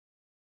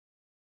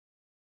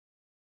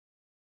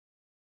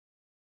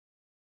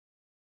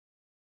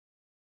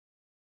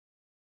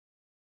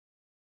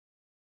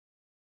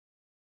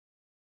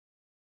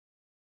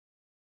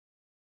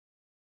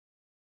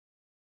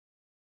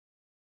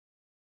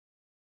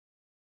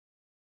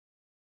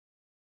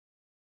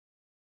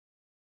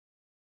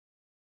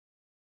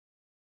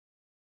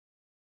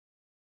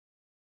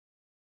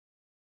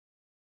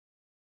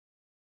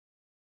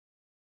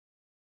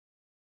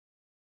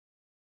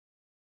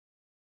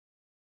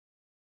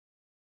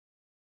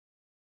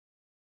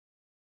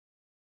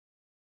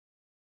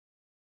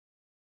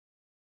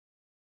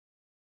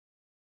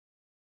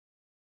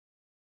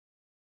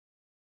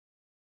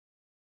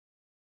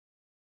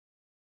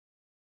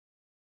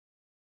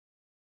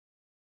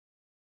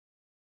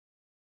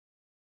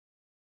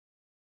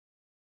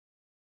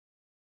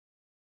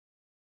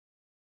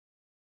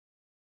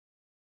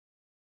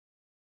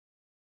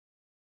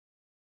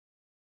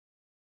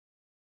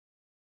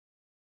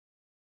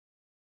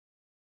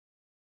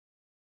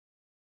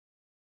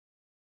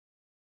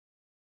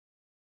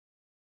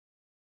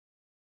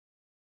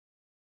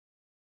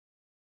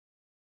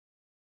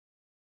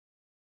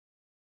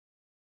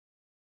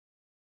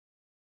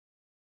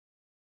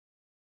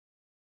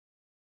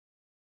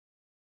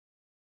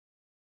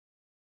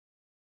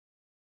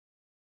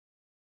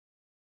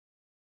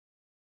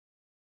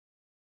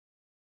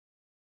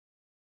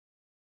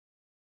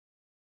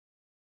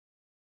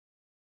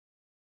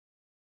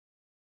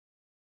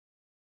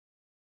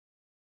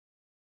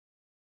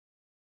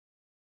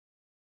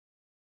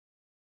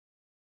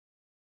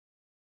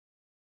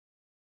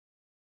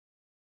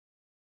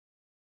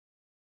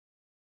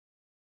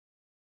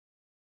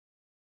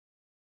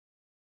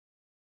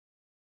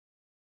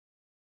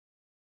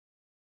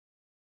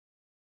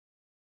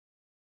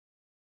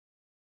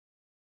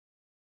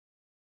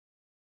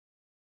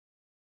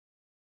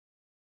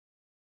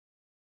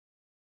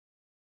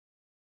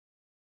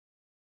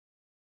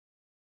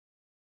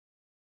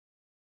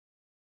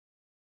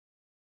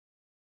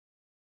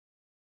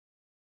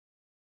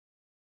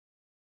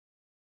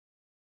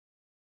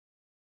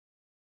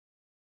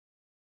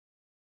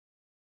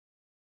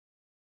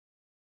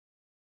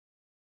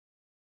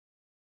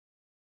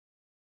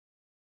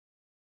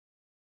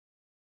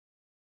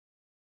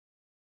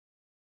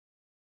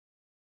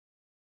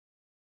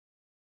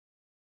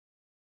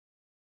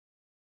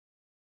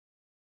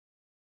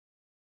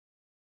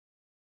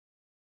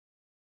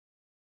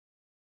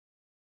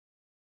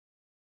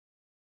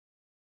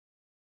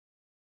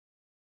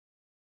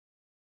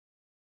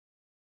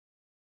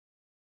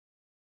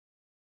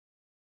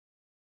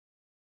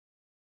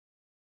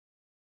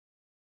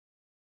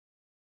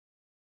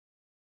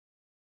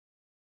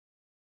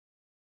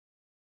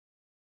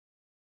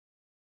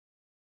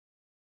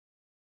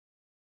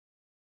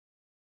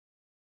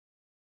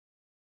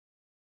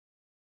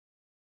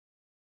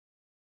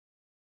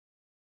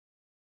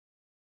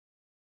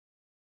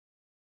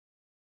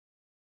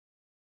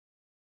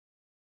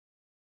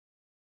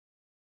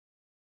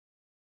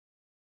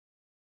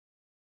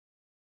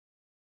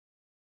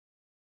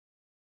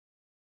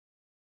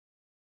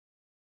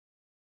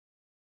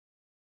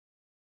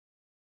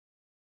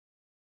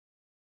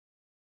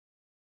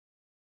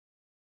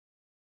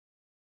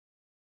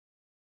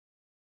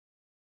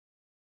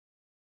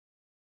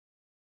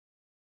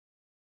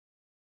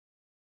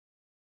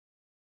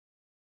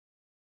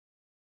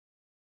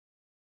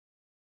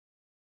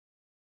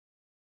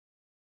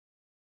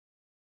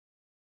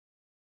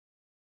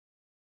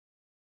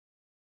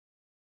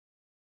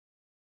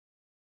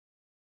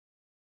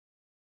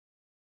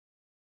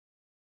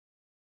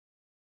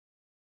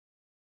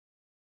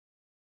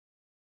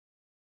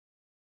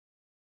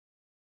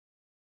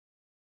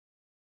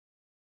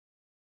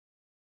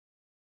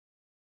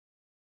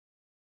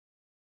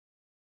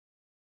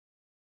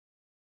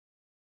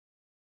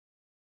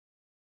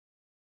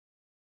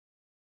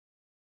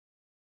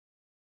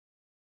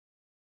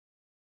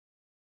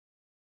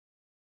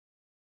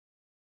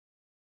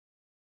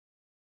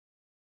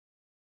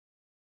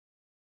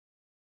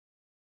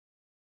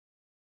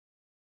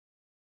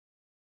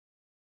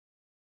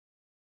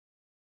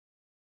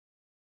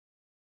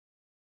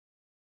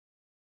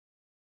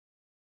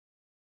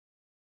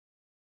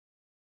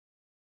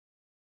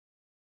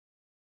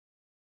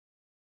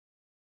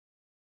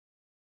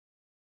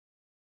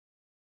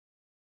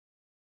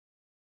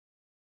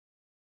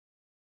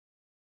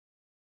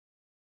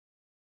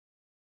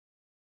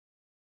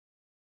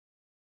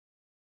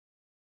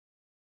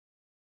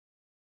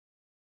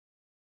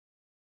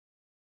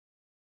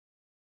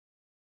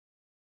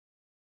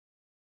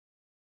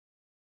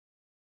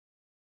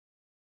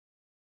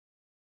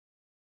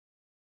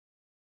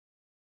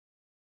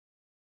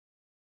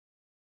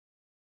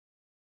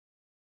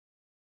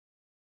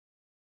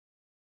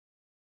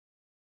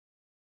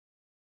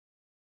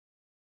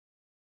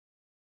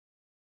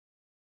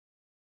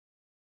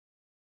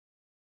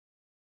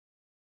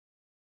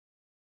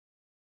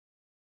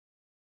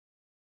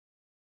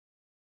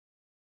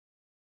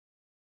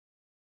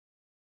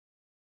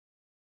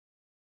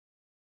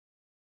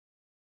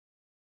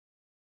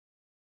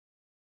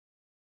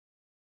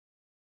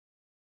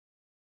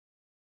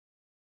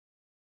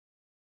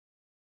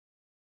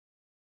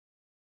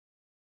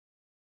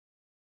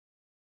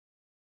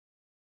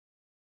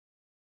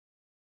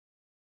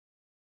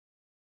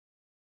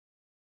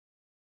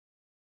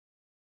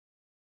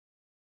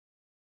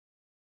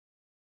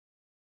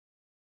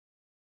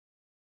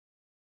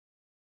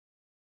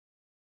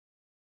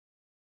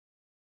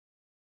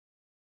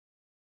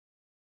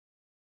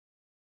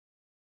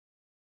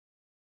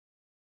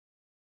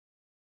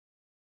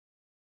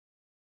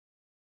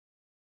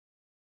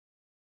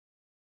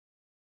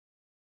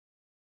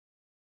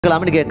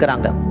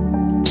கேட்கிறாங்க.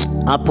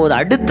 அப்போது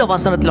அடுத்த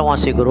வசனத்தில்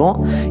வாசிக்கிறோம்,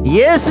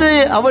 இயேசு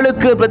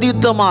அவளுக்கு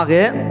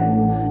பிரதியுத்தமாக,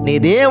 நீ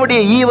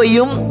தேவனுடைய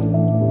ஈவையும்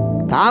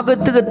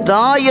தாகத்துக்கு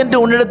தாய் என்று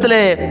உன்னிடத்தில்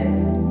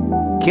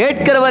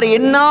கேட்கிறவர்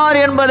என்னார்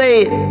என்பதை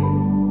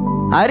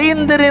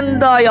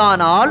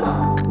அறிந்திருந்தாயானால்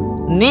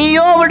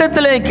நீயோ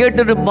இடத்துல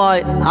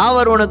கேட்டிருப்பாய்,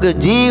 அவர் உனக்கு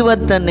ஜீவ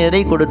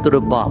தண்ணீரை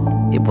கொடுத்திருப்பார்.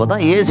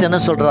 இப்போதான் இயேசு என்ன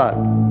சொல்றார்,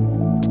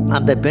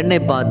 அந்த பெண்ணை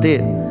பார்த்து,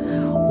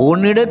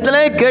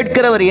 உன்னிடத்துல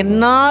கேட்கிறவர்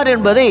என்னார்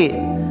என்பதை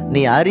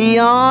நீ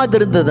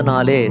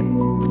அறியாதிருந்ததுனாலே,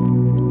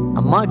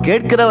 அம்மா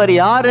கேட்கிறவர்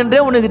யார் என்றே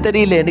உனக்கு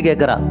தெரியல என்று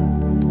கேட்கிறார்.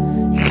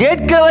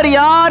 கேட்கிறவர்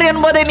யார்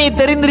என்பதை நீ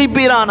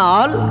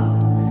தெரிந்திருப்பீரானால்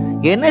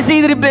என்ன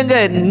செய்திருப்பீங்க,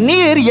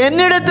 நீர்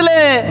என்னிடத்துல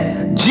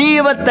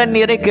ஜீவ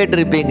தண்ணீரை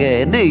கேட்டிருப்பீங்க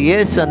என்று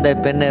இயேசு அந்த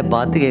பெண்ணை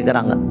பார்த்து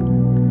கேட்கிறாங்க.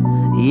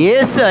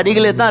 இயேசு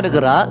அருகிலே தான்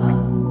இருக்கிறார்,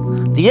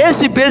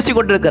 இயேசு பேசி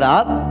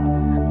கொண்டிருக்கிறார்.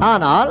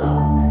 ஆனால்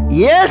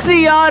இயேசு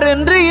யார்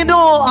என்று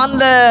இன்னும்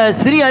அந்த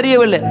ஸ்திரீ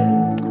அறியவில்லை.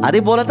 அதே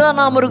போல தான்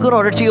நாம்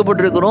இருக்கிறோம்,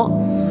 ரட்சிக்கப்பட்டிருக்கிறோம்,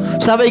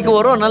 சபைக்கு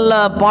வரோம், நல்ல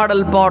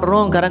பாடல்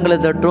பாடுறோம், கரங்களை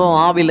தட்டுறோம்,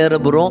 ஆவியில்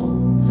நிரப்புறோம்,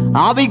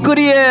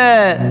 ஆவிக்குரிய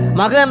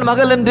மகன்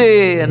மகள் என்று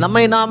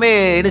நம்மை நாமே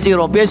என்ன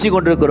செய்கிறோம், பேசி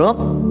கொண்டிருக்கிறோம்.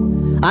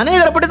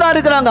 அநேகர் அப்படித்தான்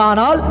இருக்கிறாங்க.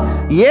 ஆனால்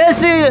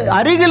இயேசு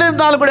அருகில்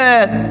இருந்தாலும் கூட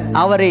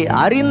அவரை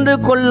அறிந்து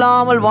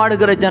கொள்ளாமல்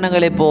வாடுகிற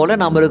ஜனங்களைப்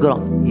போல நாம்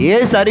இருக்கிறோம்.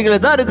 இயேசு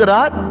அருகில் தான்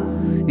இருக்கிறார்,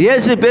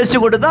 இயேசு பேசி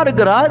கொண்டு தான்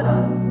இருக்கிறார்,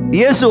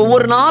 இயேசு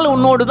ஒவ்வொரு நாள்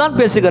உன்னோடு தான்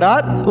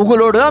பேசுகிறார்,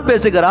 உங்களோடு தான்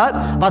பேசுகிறார்.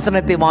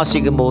 வசனத்தை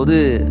வாசிக்கும் போது,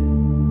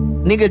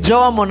 நீங்க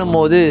ஜெபம் பண்ணும்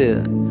போது,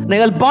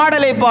 நீங்கள்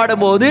பாடலை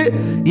பாடும் போது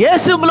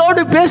இயேசு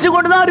உங்களோடு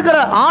பேசிக்கொண்டு தான்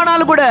இருக்கிறார்.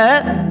 ஆனால் கூட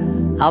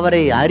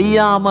அவரை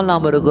அறியாமல்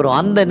நாம் இருக்கிறோம்.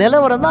 அந்த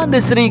நிலவரம் தான்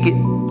இந்த ஸ்திரீக்கு.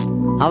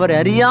 அவரை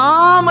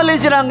அறியாமல்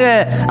செய்றாங்க,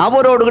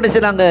 அவரோடு கூட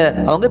செய்றாங்க,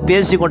 அவங்க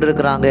பேசி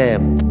கொண்டிருக்கிறாங்க.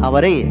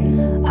 அவரை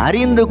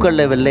அறிந்து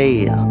கொள்ளவில்லை,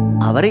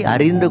 அவரை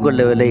அறிந்து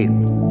கொள்ளவில்லை.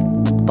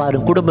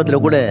 பாருங்க,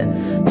 குடும்பத்தில் கூட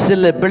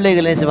சில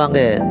பிள்ளைகள் என்ன செய்வாங்க,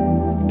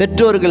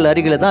 பெற்றோர்கள்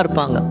அருகில் தான்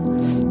இருப்பாங்க.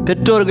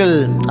 பெற்றோர்கள்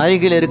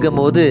அருகில் இருக்கும்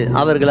போது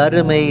அவர்கள்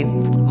அருமை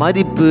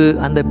மதிப்பு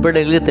அந்த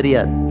பிள்ளைகளுக்கு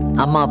தெரியாது.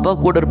 அம்மா அப்பா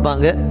கூட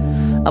இருப்பாங்க.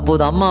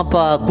 அப்போது அம்மா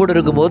அப்பா கூட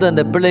இருக்கும்போது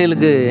அந்த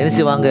பிள்ளைகளுக்கு என்ன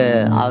செய்வாங்க,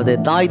 அது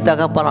தாய்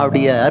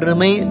தகப்பனுடைய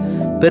அருமை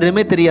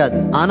பெருமை தெரியாது.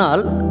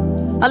 ஆனால்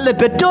அந்த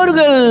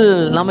பெற்றோர்கள்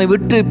நம்மை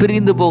விட்டு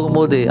பிரிந்து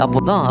போகும்போது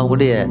அப்போ தான்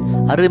அவங்களுடைய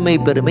அருமை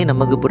பெருமை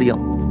நமக்கு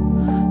புரியும்.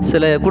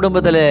 சில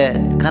குடும்பத்தில்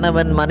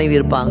கணவன் மனைவி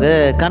இருப்பாங்க,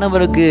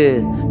 கணவருக்கு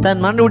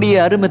தன் மனைவியுடைய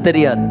அருமை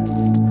தெரியாது.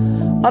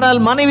 ஆனால்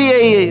மனைவியை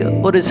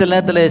ஒரு சில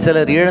நேரத்தில்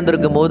சிலர்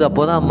இழந்திருக்கும் போது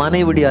அப்போதான்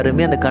மனைவியுடைய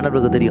அருமை அந்த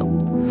கணவருக்கு தெரியும்.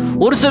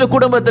 ஒரு சில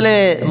குடும்பத்தில்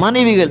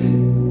மனைவிகள்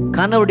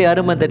கணவருடைய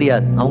அருமை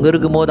தெரியாது. அவங்க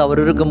இருக்கும்போது,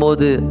 அவர்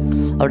இருக்கும்போது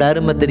அவருடைய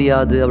அருமை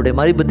தெரியாது, அவருடைய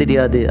மதிப்பு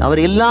தெரியாது.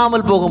 அவர்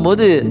இல்லாமல்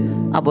போகும்போது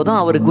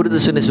அப்போதான் அவரை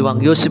குறித்து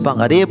சொல்லுவாங்க,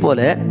 யோசிப்பாங்க. அதே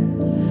போல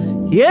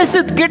இயேசு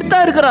கிட்ட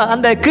இருக்கிற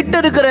அந்த கிட்ட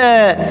இருக்கிற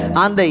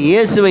அந்த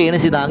இயேசுவை என்ன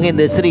செய்தாங்க,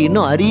 இந்த ஸ்திரீ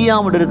இன்னும்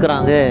அறியாமல்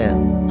இருக்கிறாங்க,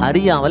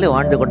 அறியாமலே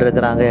வாழ்ந்து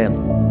கொண்டிருக்கிறாங்க.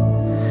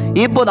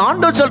 இப்போது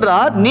ஆண்டவர்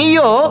சொல்றார்,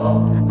 நீயோ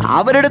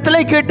அவரிடத்துல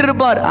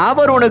கேட்டிருப்பார்,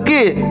 அவர் உனக்கு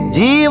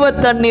ஜீவ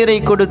தண்ணீரை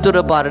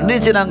கொடுத்திருப்பார் என்று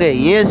சொன்னாங்க.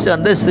 இயேசு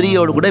அந்த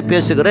ஸ்திரீயோடு கூட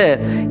பேசுகிற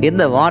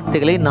இந்த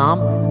வார்த்தைகளை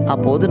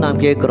அப்போது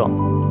நாம் கேட்கிறோம்.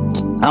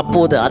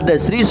 அப்போது அந்த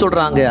ஸ்திரீ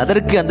சொல்றாங்க,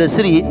 அதற்கு அந்த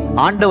ஸ்திரீ,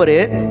 ஆண்டவரே,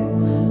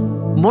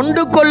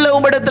 முண்டு கொள்ள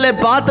உம்மிடத்துல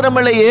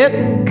பாத்திரமில்லையே,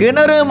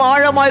 கிணறும்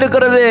ஆழமா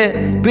இருக்கிறது,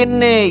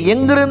 பின்னே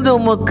எங்கிருந்து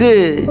உமக்கு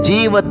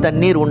ஜீவ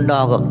தண்ணீர்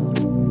உண்டாகும்.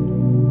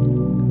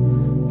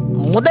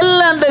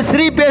 முதல்ல அந்த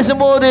ஸ்திரீ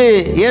பேசும்போது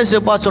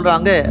இயேசுப்பா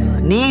சொல்றாங்க,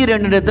 நீர்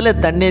என்னிடத்துல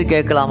தண்ணீர்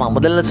கேட்கலாமா.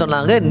 முதல்ல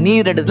சொன்னாங்க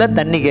நீர் இடத்துல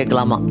தண்ணி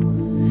கேட்கலாமா.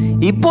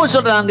 இப்போ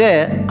சொல்றாங்க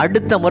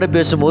அடுத்த முறை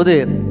பேசும்போது,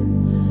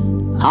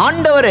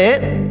 ஆண்டவரே,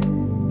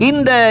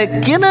 இந்த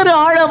கிணறு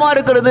ஆழமா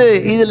இருக்கிறது,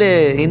 இதுல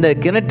இந்த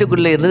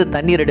கிணற்றுக்குள்ள இருந்து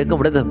தண்ணீர் எடுக்க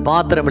முடியாது,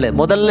 பாத்திரம் இல்லை.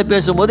 முதல்ல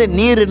பேசும்போது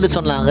நீர் என்று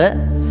சொன்னாங்க,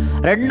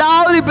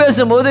 ரெண்டாவது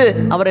பேசும்போது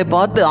அவரை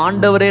பார்த்து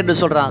ஆண்டவரே என்று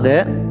சொல்றாங்க.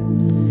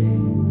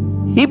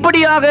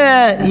 இப்படியாக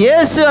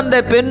இயேசு அந்த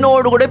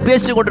பெண்ணோடு கூட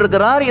பேசி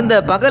கொண்டிருக்கிறார். இந்த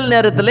பகல்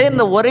நேரத்தில்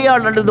இந்த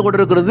உரையாடல் நடந்து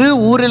கொண்டிருக்கிறது.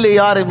 ஊரில்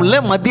யாரும்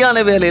இல்லை,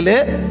 மத்தியான வேலையில்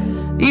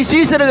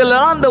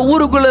சீசர்கள்லாம் அந்த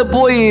ஊருக்குள்ள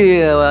போய்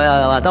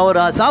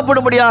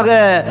சாப்பிடும்படியாக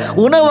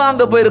உணவு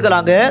வாங்க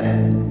போயிருக்கிறாங்க.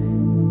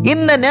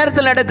 இந்த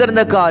நேரத்தில் நடக்கிற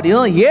இந்த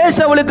காரியம் இயேசு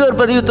அவளுக்கு ஒரு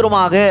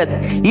பிரதியுத்தரமாக,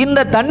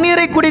 இந்த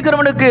தண்ணீரை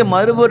குடிக்கிறவனுக்கு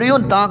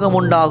மறுபடியும் தாகம்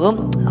உண்டாகும்,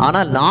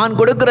 ஆனால் நான்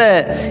கொடுக்கிற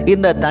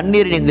இந்த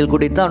தண்ணீரை நீங்கள்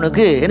குடித்தா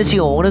அவனுக்கு என்ன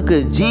செய்யும், உனக்கு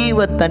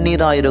ஜீவ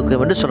தண்ணீராக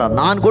இருக்கும் என்று சொன்னார்.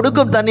 நான்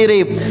கொடுக்கும் தண்ணீரை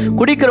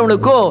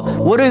குடிக்கிறவனுக்கோ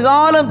ஒரு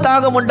காலம்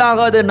தாகம்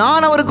உண்டாகாது,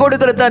 நான் அவருக்கு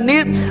கொடுக்கிற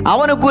தண்ணீர்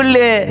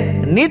அவனுக்குள்ளே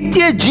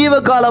நித்திய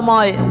ஜீவ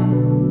காலமாய்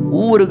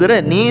ஊறுகிற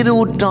நீர்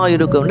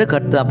ஊற்றாயிருக்கும் என்று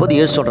கருத்து. அப்போது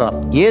இயேசு சொல்றார்.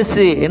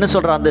 இயேசு என்ன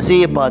சொல்றார், அந்த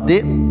செய்யை பார்த்து,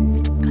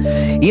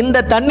 இந்த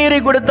தண்ணீரை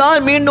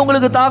கொடுத்தால் மீண்டும்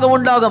உங்களுக்கு தாகம்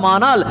உண்டாகும்,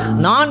 ஆனால்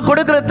நான்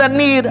கொடுக்கிற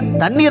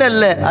தண்ணீர்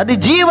அல்ல, அது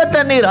ஜீவ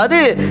தண்ணீர், அது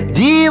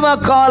ஜீவ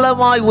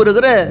காலமாய்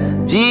ஊறுகிற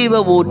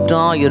ஜீவ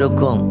ஊற்றா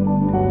இருக்கும்.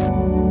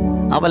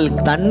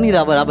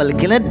 அவள்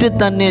கிணற்று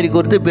தண்ணீர்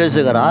குறித்து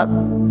பேசுகிறார்.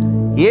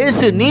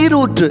 இயேசு நீர்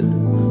ஊற்று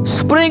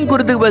ஸ்பிரிங்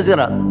குறித்து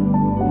பேசுகிறார்.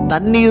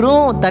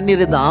 தண்ணீரும்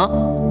தண்ணீர் தான்,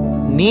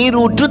 நீர்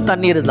ஊற்று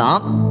தண்ணீர்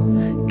தான்,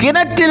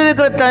 கிணற்றில்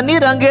இருக்கிற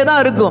தண்ணீர் அங்கே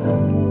தான் இருக்கும்.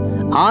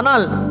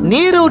 ஆனால்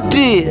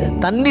நீரூற்றி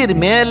தண்ணீர்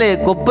மேலே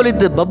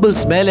கொப்பளித்து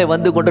பபிள்ஸ் மேலே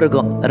வந்து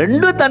கொண்டிருக்கும்.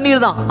 ரெண்டும்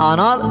தண்ணீர் தான்.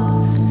 ஆனால்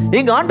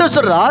இங்க ஆண்டவர்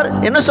சொல்றார்,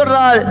 என்ன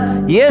சொல்றார்?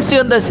 இயேசு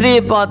அந்த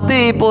ஸ்திரீயை பார்த்து,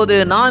 இப்போது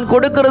நான்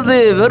கொடுக்கிறது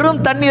வெறும்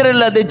தண்ணீர்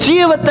அல்ல, அது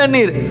ஜீவ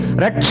தண்ணீர்,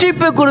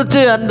 ரட்சிப்பு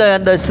குறித்து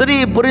அந்த ஸ்திரீ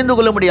புரிந்து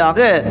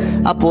கொள்ளும்படியாக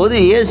அப்போது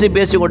இயேசு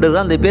பேசிக்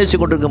கொண்டிருக்கிறார். அந்த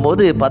பேசிக் கொண்டிருக்கும்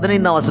போது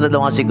 15ஆம்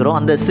வசனத்தில் வாசிக்கிறோம்,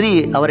 அந்த ஸ்திரீ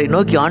அவரை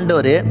நோக்கி,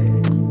 ஆண்டவரே,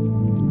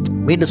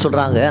 மீண்டும்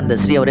சொல்றாங்க, அந்த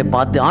ஸ்திரீ அவரை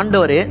பார்த்து,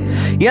 ஆண்டவரே,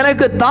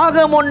 எனக்கு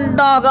தாகம்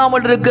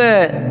உண்டாகாமல் இருக்க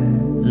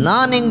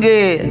நான் இங்கே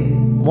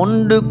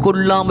மொண்டு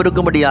கொள்ளாமல்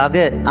இருக்கும்படியாக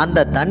அந்த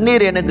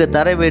தண்ணீர் எனக்கு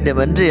தர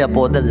வேண்டும் என்று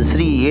அப்போது அந்த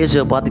ஸ்ரீ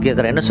இயேசுவை பார்த்து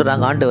கேட்குறேன். என்ன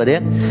சொல்றாங்க? ஆண்டவரே,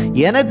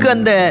 எனக்கு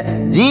அந்த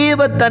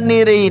ஜீவ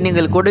தண்ணீரை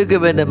நீங்கள் கொடுக்க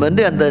வேண்டும்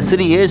என்று அந்த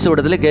ஸ்ரீ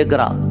இயேசுவிடத்தில்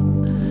கேட்கிறார்.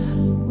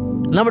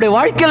 நம்முடைய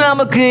வாழ்க்கையில்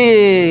நமக்கு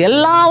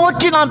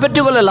எல்லாவற்றையும் நாம்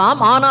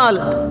பெற்றுக்கொள்ளலாம். ஆனால்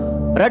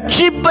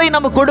ரட்சிப்பை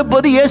நமக்கு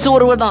கொடுப்பது இயேசு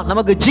ஒருவர் தான்.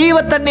 நமக்கு ஜீவ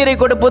தண்ணீரை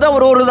கொடுப்பது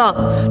அவர் ஒருவர் தான்.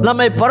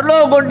 நம்மை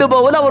பரலோகம் கொண்டு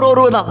போவது அவர்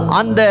ஒருவர் தான்.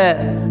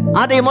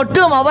 அதை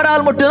மட்டும்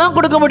அவரால் மட்டும்தான்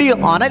கொடுக்க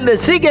முடியும். ஆனால் இந்த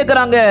ஸ்ரீ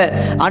கேட்குறாங்க,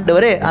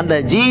 ஆண்டவரே, அந்த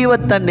ஜீவ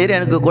தண்ணீர்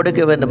எனக்கு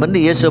கொடுக்க வேண்டும்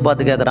என்று இயேசு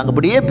பார்த்து கேட்குறாங்க.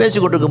 அப்படியே பேசி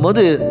கொண்டிருக்கும்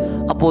போது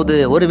அப்போது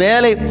ஒரு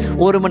வேளை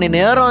 1 மணி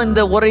நேரம்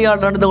இந்த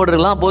உரையாடல் நடந்து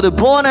கொண்டிருக்கலாம். அப்போது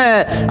போன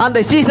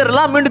அந்த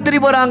சீசரெல்லாம் மீண்டும்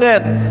திரும்பி வராங்க.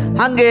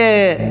 அங்கே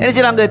என்ன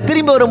செய்றாங்க?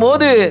 திரும்பி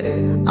வரும்போது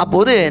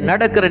அப்போது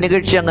நடக்கிற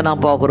நிகழ்ச்சி அங்கே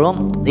நாம் பார்க்குறோம்.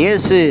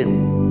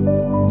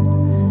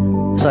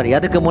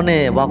 அதுக்கு முன்னே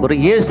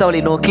பார்க்குறோம், இயேசு அவளை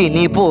நோக்கி,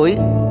 நீ போய்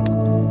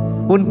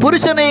உன்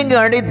புருஷனை இங்கு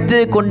அழைத்து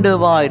கொண்டு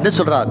வா என்று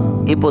சொல்றார்.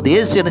 இப்போது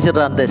இயேசு என்ன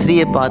சொல்றார்? அந்த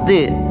ஸ்ரீயை பார்த்து,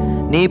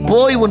 நீ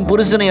போய் உன்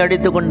புருஷனை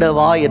அழைத்து கொண்டு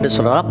வா என்று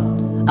சொல்றார்.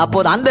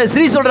 அப்போது அந்த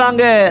ஸ்ரீ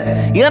சொல்றாங்க,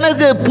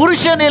 எனக்கு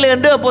புருஷன் இல்லை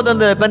என்று அப்போது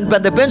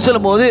அந்த பெண்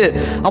சொல்லும் போது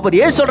அப்போது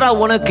இயேசு சொல்றா,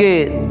 உனக்கு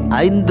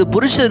 5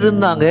 புருஷன்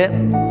இருந்தாங்க,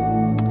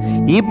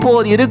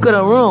 இப்போது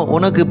இருக்கிறவனும்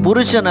உனக்கு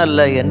புருஷன்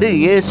அல்ல என்று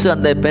இயேசு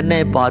அந்த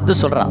பெண்ணை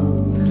பார்த்து சொல்றான்.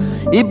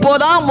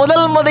 இப்போதான்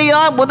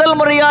முதல்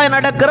முறையாய்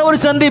நடக்கிற ஒரு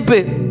சந்திப்பு.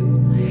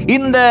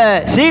 இந்த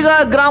சீகா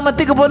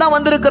கிராமத்துக்கு போதான்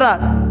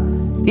வந்திருக்கிறார்.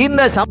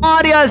 இந்த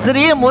சமாரியா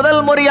ஸ்திரீயை முதல்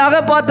முறையாக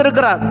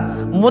பார்த்திருக்கிறார்.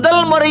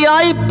 முதல்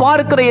முறையாய்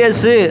பார்க்கிற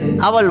இயேசு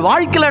அவள்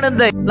வாழ்க்கையில்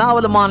நடந்த எல்லா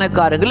விதமான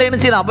காரியங்களை என்ன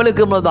செய்ய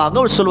அவளுக்கு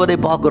முன்பதாக சொல்வதை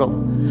பார்க்கிறோம்.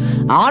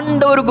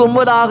 ஆண்டவருக்கு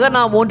முன்பதாக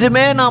நாம்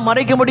ஒன்றுமே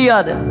மறைக்க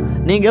முடியாது.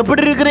 நீங்க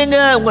எப்படி இருக்கிறீங்க,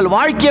 உங்கள்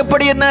வாழ்க்கை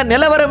எப்படி, என்ன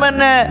நிலவரம்,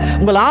 என்ன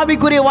உங்கள்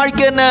ஆவிக்குரிய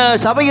வாழ்க்கை, என்ன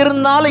சபை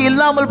இருந்தாலும்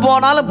இல்லாமல்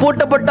போனாலும்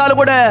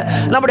பூட்டப்பட்டாலும் கூட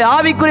நம்முடைய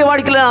ஆவிக்குரிய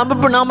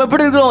வாழ்க்கையில் நாம்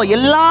எப்படி இருக்கிறோம்,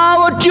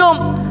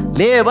 எல்லாவற்றையும்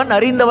தேவன்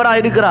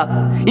அறிந்தவராக இருக்கிறார்.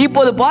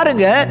 இப்போது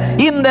பாருங்க,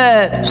 இந்த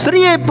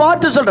ஸ்திரீயை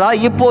பார்த்து சொல்றா,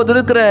 இப்போது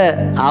இருக்கிற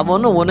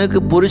அவனும் உனக்கு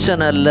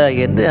புருஷன் அல்ல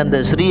என்று அந்த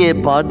ஸ்திரீயை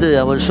பார்த்து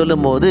அவர்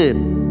சொல்லும் போது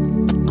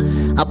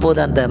அப்போது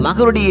அந்த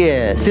மகளுடைய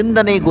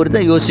சிந்தனை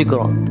குறித்து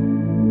யோசிக்கிறோம்.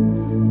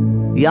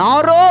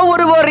 யாரோ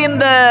ஒருவர்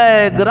இந்த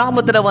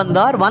கிராமத்தில்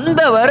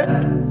வந்தவர்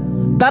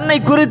தன்னை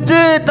குறித்து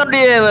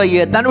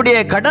தன்னுடைய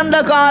கடந்த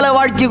கால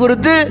வாழ்க்கை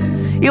குறித்து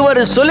இவர்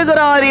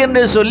சொல்லுகிறார்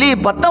என்று சொல்லி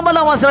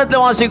 19ஆம்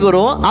வசனத்தில்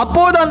வாசிக்கிறோம்.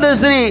 அப்போது அந்த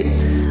ஸ்ரீ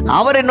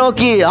அவரை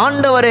நோக்கி,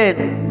 ஆண்டவரே,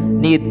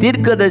 நீ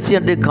தீர்க்கதரிசி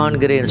என்று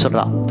காண்கிறேன்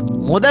சொல்றான்.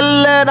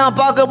 முதல்ல நான்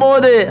பார்க்கும்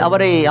போது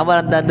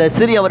அந்த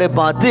ஸ்ரீ அவரை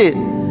பார்த்து,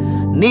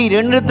 நீர்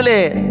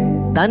என்னிடத்திலே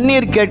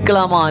தண்ணீர்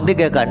கேட்கலாமா என்று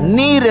கேட்க,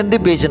 நீர் என்று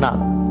பேசினார்.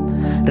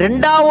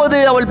 2வது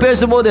அவள்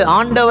பேசும்போது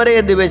ஆண்டவரே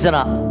என்று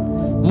பேசினார்.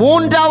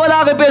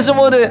 3வதாக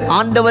பேசும்போது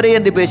ஆண்டவரே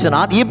என்று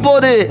பேசினார்.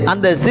 இப்போது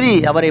அந்த ஸ்ரீ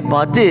அவரை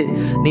பார்த்து,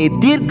 நீ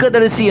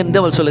தீர்க்கதரிசி என்று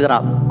அவள்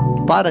சொல்கிறார்.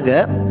 பாருங்க,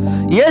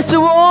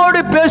 இயேசுவோடு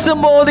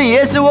பேசும்போது,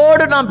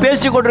 இயேசுவோடு நாம்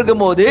பேசிக்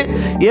கொண்டிருக்கும் போது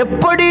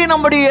எப்படி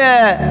நம்முடைய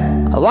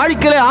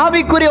வாழ்க்கையில,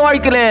 ஆவிக்குரிய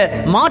வாழ்க்கையில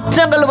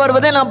மாற்றங்கள்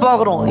வருவதை நாம்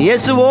பார்க்கிறோம்.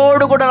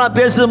 இயேசுவோடு கூட நான்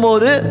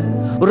பேசும்போது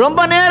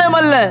ரொம்ப நேரம்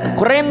அல்ல,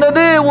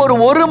 குறைந்தது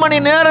ஒரு மணி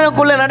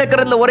நேரத்துக்குள்ள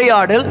நடக்கிற இந்த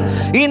உரையாடல்,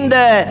 இந்த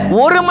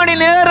 1 மணி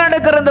நேரம்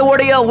நடக்கிற இந்த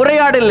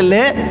உரையாடலில்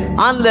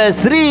அந்த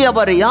ஸ்ரீ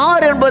அவர்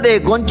யார் என்பதை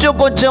கொஞ்சம்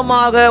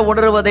கொஞ்சமாக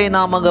உணர்வதை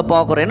நாம் அங்க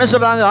பார்க்கிறோம். என்ன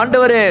சொல்றாங்க?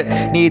 ஆண்டவரே,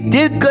 நீ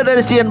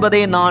தீர்க்கதரிசி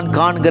என்பதை நான்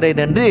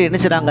காண்கிறேன் என்று என்ன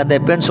செய்றாங்க? அந்த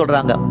பெண்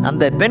சொல்றாங்க.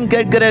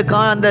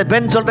 அந்த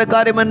பெண் சொல்ற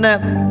காரியம் என்ன?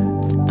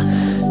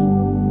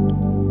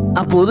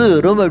 அப்போது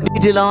ரொம்ப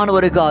டீட்டெயிலான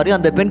ஒரு காரியம்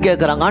அந்த பெண்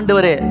கேட்கிறாங்க,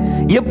 ஆண்டவரே,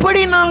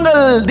 எப்படி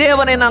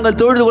தேவனை நாங்கள்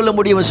தொழுது கொள்ள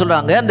முடியும்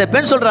சொல்றாங்க. அந்த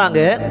பெண் சொல்றாங்க,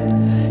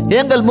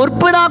 எங்கள்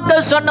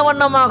முற்பிதாக்கள் சொன்ன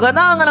வண்ணமாக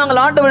தான்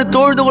நாங்கள் ஆண்டவரை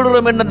தொழுது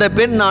கொள்கிறோம் என்று அந்த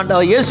பெண்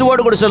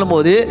இயேசுவோடு கூட சொல்லும்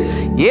போது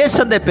இயேசு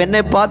அந்த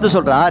பெண்ணை பார்த்து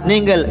சொல்றார்,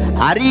 நீங்கள்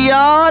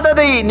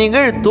அறியாததை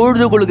நீங்கள்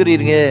தொழுது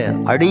கொள்கிறீர்கள்.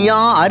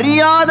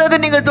 அறியாததை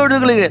நீங்கள் தொழுது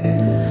கொள்கிறீர்கள்.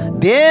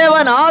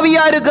 தேவன்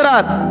ஆவியா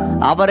இருக்கிறார்,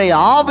 அவரை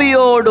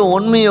ஆவியோடு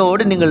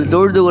உண்மையோடு நீங்கள்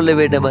தொழுது கொள்ள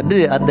வேண்டும் என்று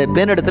அந்த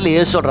பெண்ணிடத்தில்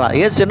இயேசு சொல்றார்.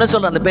 இயேசு என்ன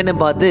சொல்றார்? அந்த பெண்ணை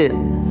பார்த்து,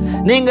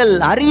 நீங்கள்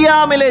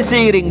அறியாமலே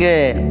செய்கிறீங்க,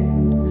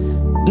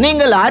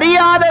 நீங்கள்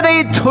அறியாததை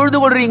தொழுது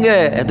கொள்றீங்க.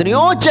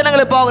 எத்தனையோ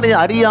ஜனங்களை பார்க்குறீங்க,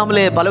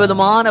 அறியாமலே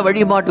பலவிதமான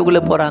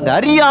வழிபாட்டுக்குள்ள போறாங்க.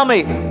 அறியாமை,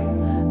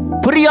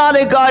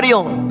 புரியாத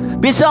காரியம்.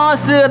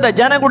 பிசாசு அந்த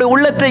ஜனங்களுடைய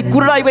உள்ளத்தை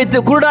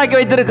குருடாக்கி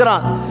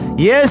வைத்திருக்கிறான்.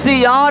 இயேசு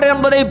யார்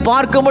என்பதை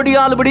பார்க்க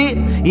முடியாதபடி,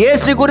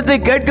 இயேசு குறித்து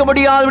கேட்க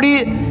முடியாதபடி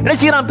என்ன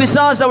செய்யறான்?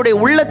 பிசாசு அவருடைய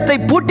உள்ளத்தை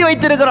பூட்டி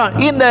வைத்திருக்கிறான்.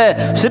 இந்த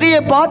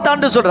ஸ்திரீயை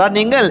பார்த்தாண்டு சொல்றார்,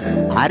 நீங்கள்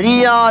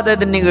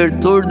அறியாதது நீங்கள்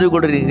தொழுது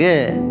கொள்றீங்க,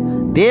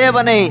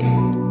 தேவனை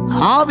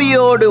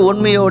ஆவியோடு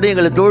உண்மையோடு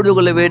எங்களை தொழுது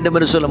கொள்ள வேண்டும்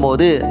என்று சொல்லும்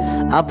போது,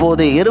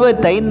 அப்போது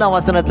 25ஆம்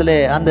வசனத்தில்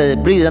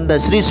அந்த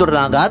ஸ்ரீ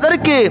சொல்றாங்க,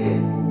 அதற்கு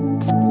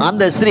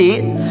அந்த ஸ்ரீ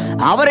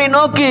அவரை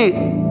நோக்கி,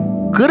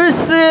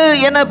 கிறிஸ்து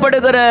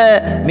எனப்படுகிற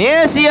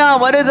மேசியா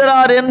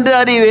வருகிறார் என்று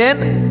அறிவேன்,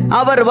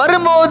 அவர்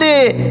வரும்போது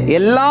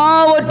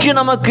எல்லாவற்றையும்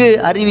நமக்கு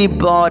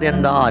அறிவிப்பார்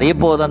என்றார்.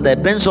 இப்போது அந்த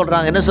பெண்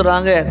சொல்றாங்க, என்ன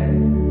சொல்றாங்க?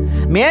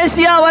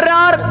 மேசியா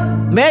வர்றார்,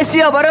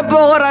 மேசியா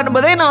வரப்போகிறார்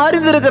என்பதை நான்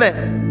அறிந்திருக்கிறேன்.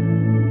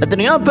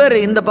 எத்தனையோ பேர்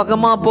இந்த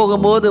பக்கமா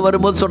போகும்போது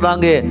வரும்போது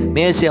சொல்றாங்க,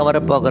 மேசியா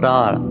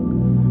வரப்போகிறார்,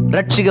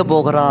 ரட்சிக்க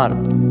போகிறார்,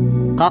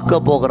 காக்க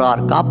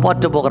போகிறார்,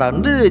 காப்பாற்ற போகிறார்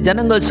என்று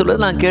ஜனங்கள்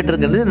சொல்வது நான்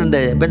கேட்டிருக்கிறது. இந்த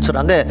பெண்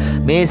சொல்றாங்க,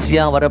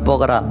 மேசியா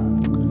வரப்போகிறார்.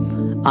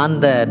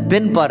 அந்த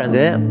பெண் பாருங்க,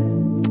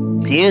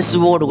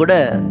 இயேசுவோடு கூட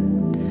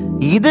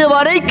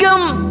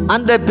இதுவரைக்கும்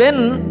அந்த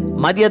பெண்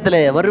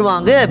மதியத்தில்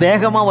வருவாங்க,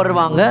 வேகமா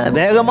வருவாங்க,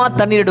 வேகமா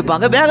தண்ணீர்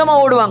எடுப்பாங்க, வேகமா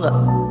ஓடுவாங்க.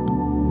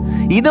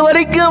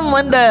 இதுவரைக்கும்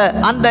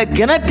அந்த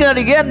கிணற்று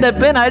அருகே அந்த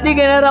பெண் அதிக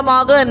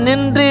நேரமாக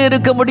நின்று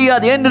இருக்க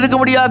முடியாது. ஏன் இருக்க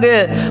முடியாது?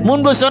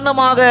 முன்பு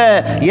சொன்னமாக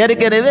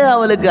ஏற்கனவே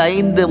அவளுக்கு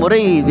 5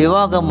 முறை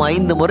விவாகம்,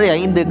 5 முறை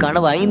 5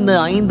 கனவு,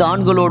 5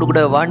 ஆண்களோடு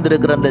கூட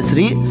வாழ்ந்திருக்கிற அந்த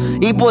ஸ்ரீ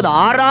இப்போது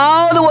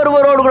 6வது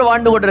ஒருவரோடு கூட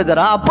வாழ்ந்து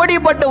கொண்டிருக்கிறார்.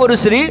 அப்படிப்பட்ட ஒரு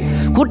ஸ்ரீ,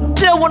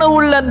 குற்ற உணவு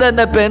உள்ள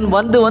அந்த பெண்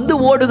வந்து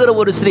ஓடுகிற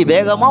ஒரு ஸ்ரீ,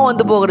 வேகமா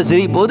வந்து போகிற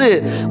ஸ்ரீ இப்போது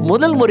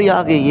முதல்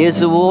முறையாக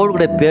இயேசுவோடு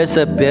கூட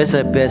பேச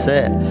பேச பேச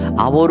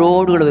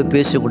அவரோடு கூட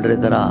பேசி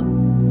கொண்டிருக்கிறார்.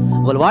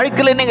 உங்கள்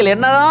வாழ்க்கையில் நீங்கள்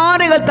என்னதான்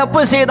நீங்கள் தப்பு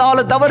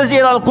செய்தாலும், தவறு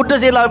செய்தாலும்,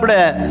 குற்றம் செய்தாலும் கூட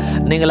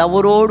நீங்கள்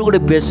அவரோடு கூட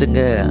பேசுங்க,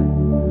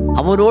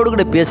 அவரோடு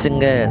கூட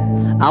பேசுங்க.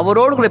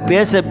 அவரோடு கூட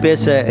பேச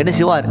பேச என்ன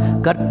செய்வார்?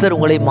 கர்த்தர்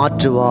உங்களை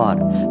மாற்றுவார்,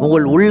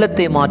 உங்கள்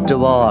உள்ளத்தை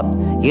மாற்றுவார்,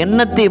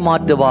 எண்ணத்தை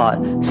மாற்றுவார்,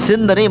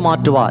 சிந்தனை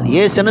மாற்றுவார்.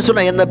 இயேசு என்ன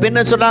சொன்ன? அந்த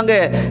பெண் சொன்னாங்க,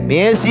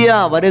 மேசியா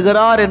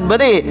வருகிறார்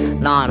என்பதை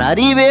நான்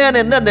அறிவேன்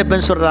என்று அந்த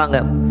பெண்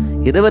சொல்றாங்க.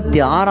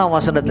 26ஆம்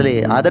வசனத்திலே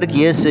அதற்கு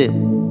இயேசு,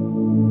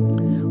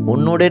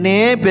 உன்னுடனே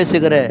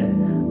பேசுகிற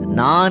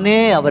நானே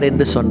அவர்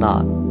என்று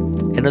சொன்னார்.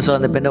 என்ன சொல்ற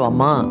அந்த பெண்?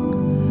 அம்மா,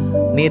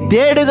 நீ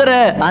தேடுகிற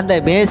அந்த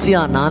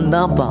மேசியா நான்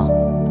தான்ப்பா,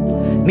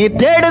 நீ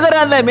தேடுகிற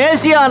அந்த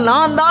மேசியா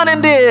நான் தான்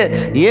என்று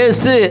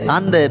இயேசு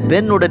அந்த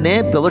பெண்ணுடனே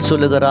அவர்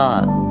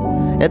சொல்லுகிறார்.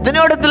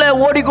 எத்தனையோ இடத்துல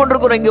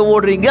ஓடிக்கொண்டிருக்கிறோம், இங்க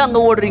ஓடுறீங்க,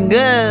 அங்க ஓடுறீங்க,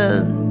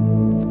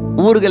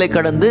 ஊர்களை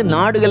கடந்து,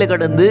 நாடுகளை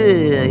கடந்து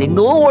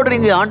எங்கோ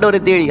ஓடுறீங்க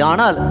ஆண்டவரை தேடி.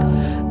 ஆனால்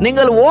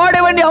நீங்கள் ஓட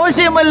வேண்டிய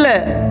அவசியம் இல்லை.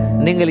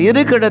 நீங்கள்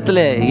இருக்கிற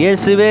இடத்துல,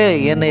 இயேசுவே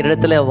என்னை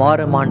இடத்துல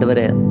வாரும்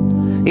ஆண்டவரே,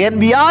 என்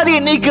வியாதியை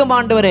நீக்கும்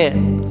ஆண்டவரே,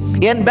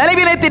 என்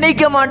பலவீனத்தை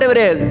நீக்கும்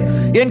ஆண்டவரே,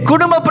 என்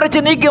குடும்ப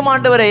பிரச்சனை நீக்கும்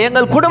ஆண்டவரே,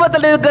 எங்கள்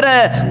குடும்பத்தில் இருக்கிற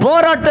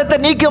போராட்டத்தை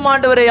நீக்கும்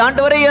ஆண்டவரே,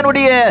 ஆண்டவரே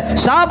என்னுடைய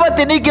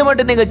சாபத்தை நீக்கும்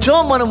என்று நீங்க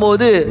ஜெபம்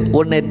பண்ணும்போது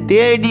உன்னை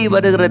தேடி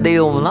வருகிற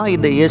தெய்வம் தான்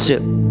இந்த இயேசு.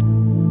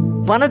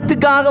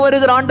 பணத்துக்காக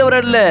வருகிற ஆண்டவர்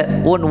அல்ல,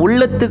 உன்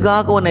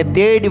உள்ளத்துக்காக உன்னை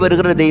தேடி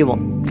வருகிற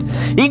தெய்வம்.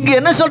 இங்கு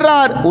என்ன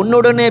சொல்றார்?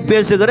 உன்னுடனே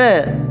பேசுகிற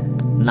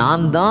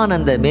நான் தான்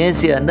அந்த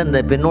மேசியா என்று அந்த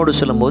பெண்ணோடு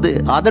சொல்லும் போது,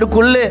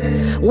 அதற்குள்ளே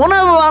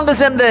உணவு வாங்க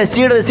சென்ற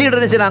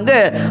சீடர் செய்றாங்க,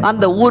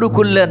 அந்த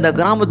ஊருக்குள்ள, அந்த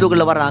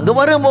கிராமத்துக்குள்ள வர்றாங்க.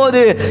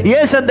 வரும்போது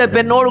இயேசு அந்த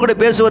பெண்ணோடு கூட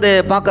பேசுவதை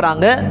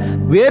பார்க்குறாங்க.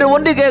 வேறு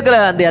ஒன்று கேட்கல.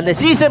 அந்த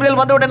சீசர்கள்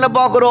வந்த உடனே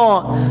பார்க்கிறோம்.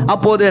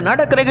 அப்போது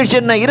நடக்கிற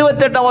நிகழ்ச்சி என்ன?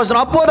 28ஆம்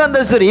வசனம். அப்போது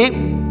அந்த ஸ்திரீ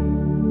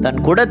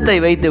தன் குடத்தை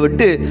வைத்து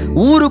விட்டு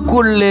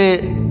ஊருக்குள்ளே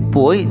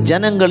போய்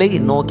ஜனங்களை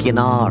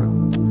நோக்கினாள்.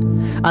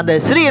 அந்த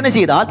ஸ்ரீ என்ன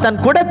செய்தால்? தன்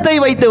குடத்தை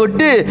வைத்து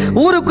விட்டு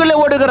ஊருக்குள்ளே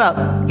ஓடுகிறார்.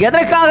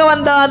 எதற்காக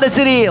வந்தா அந்த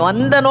ஸ்ரீ?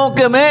 வந்த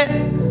நோக்கமே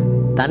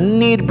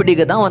தண்ணீர்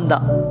பிடிக்க தான் வந்தா.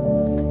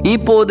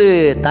 இப்போது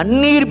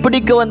தண்ணீர்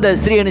பிடிக்க வந்த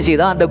ஸ்ரீ என்ன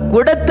செய்தா? அந்த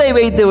குடத்தை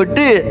வைத்து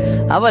விட்டு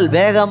அவள்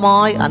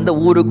வேகமாய் அந்த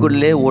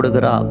ஊருக்குள்ளே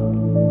ஓடுகிறார்.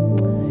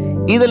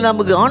 இதில்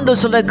நமக்கு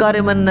ஆண்டவர் சொல்ற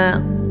காரியம் என்ன?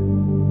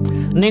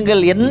 நீங்கள்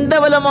எந்த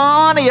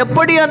விதமான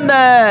எப்படி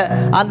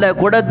அந்த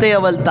குடத்தை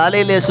அவள்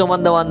தலையிலே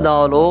சுமந்து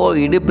வந்தாலோ,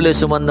 இடுப்பிலே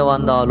சுமந்து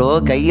வந்தாலோ,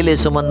 கையிலே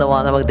சுமந்து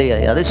வந்த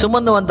அதை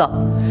சுமந்து வந்தான்.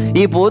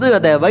 இப்போது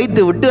அதை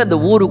வைத்து விட்டு அந்த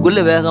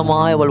ஊருக்குள்ள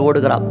வேகமாக அவள்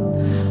ஓடுகிறாள்.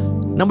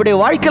 நம்முடைய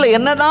வாழ்க்கையில்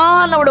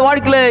என்னதான், நம்முடைய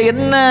வாழ்க்கையில்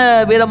என்ன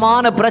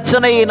விதமான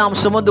பிரச்சனையை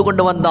நாம் சுமந்து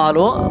கொண்டு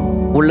வந்தாலும்,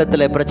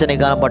 உள்ளத்தில் பிரச்சனை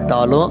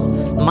காணப்பட்டாலும்,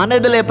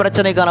 மனதில்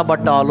பிரச்சனை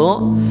காணப்பட்டாலும்,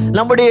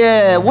 நம்முடைய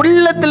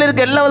உள்ளத்தில்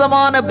இருக்க எல்லா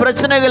விதமான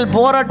பிரச்சனைகள்,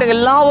 போராட்டங்கள்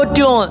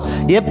எல்லாவற்றையும்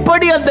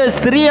எப்படி அந்த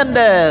ஸ்திரீ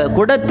அந்த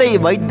குடத்தை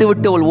வைத்து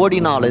விட்டு அவள்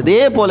ஓடினாள்,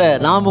 இதே போல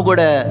நாம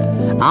கூட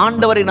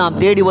ஆண்டவரை நாம்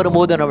தேடி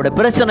வரும்போது நம்முடைய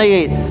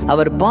பிரச்சனையை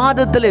அவர்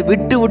பாதத்தில்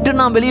விட்டு விட்டு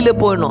நாம் வெளியில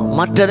போயிடணும்.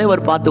 மற்றதை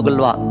அவர்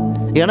பார்த்துக்கொள்வார்.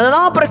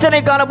 என்னதான் பிரச்சனை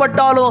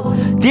காணப்பட்டாலும்,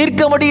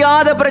 தீர்க்க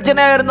முடியாத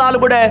பிரச்சனையாக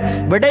இருந்தாலும் கூட,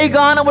 விடை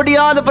காண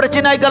முடியாத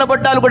பிரச்சனையாக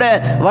காணப்பட்டாலும் கூட,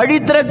 வழி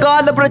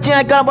திறக்காத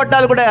பிரச்சனையாக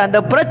காணப்பட்டாலும் கூட, அந்த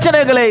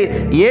பிரச்சனைகளை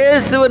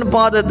இயேசுவின்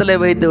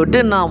பாதத்தில் வைத்து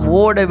விட்டு நாம்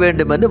ஓட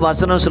வேண்டும் என்று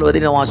வசனம்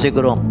சொல்வதை நாம்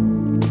வாசிக்கிறோம்.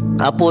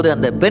 அப்போது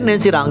அந்த பெண்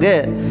நினைச்சாங்க,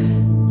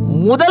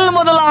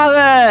 முதலாக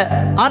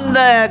அந்த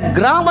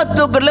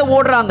கிராமத்துக்குள்ள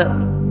ஓடுறாங்க.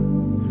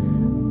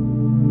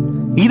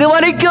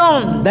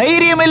 இதுவரைக்கும்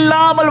தைரியம்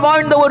இல்லாமல்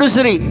வாழ்ந்த ஒரு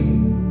ஸ்திரீ,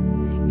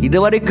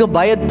 இதுவரைக்கும்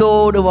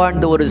பயத்தோடு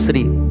வாழ்ந்த ஒரு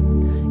ஸ்திரீ,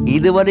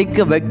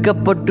 இதுவரைக்கும்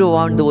வெட்கப்பட்டு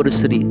வாழ்ந்த ஒரு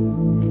ஸ்திரீ,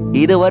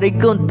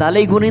 இதுவரைக்கும்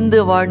தலை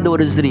குனிந்து வாழ்ந்த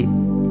ஒரு ஸ்திரீ,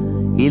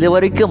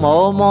 இதுவரைக்கும்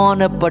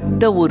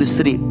அவமானப்பட்ட ஒரு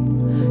ஸ்திரீ,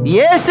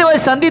 இயேசுவை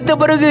சந்தித்த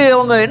பிறகு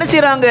அவங்க என்ன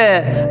செய்றாங்க?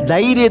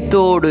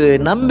 தைரியத்தோடு,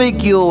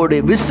 நம்பிக்கையோடு,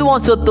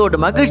 விசுவாசத்தோடு,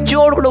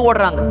 மகிழ்ச்சியோடு கூட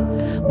ஓடுறாங்க.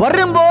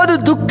 வரும்போது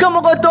துக்க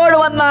முகத்தோடு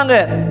வந்தாங்க,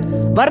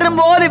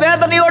 வரும்போது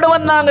வேதனையோடு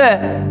வந்தாங்க,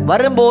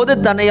 வரும்போது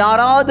தன்னை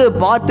யாராவது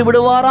பார்த்து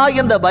விடுவாரா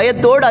என்ற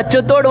பயத்தோடு,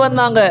 அச்சத்தோடு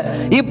வந்தாங்க.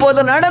 இப்போது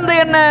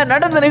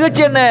நடந்த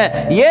நிகழ்ச்சி என்ன?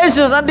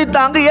 இயேசு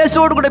சந்தித்தாங்க,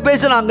 இயேசுவோடு கூட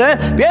பேசினாங்க,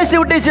 பேசி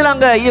விட்டு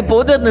செய்றாங்க.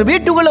 இப்போது அந்த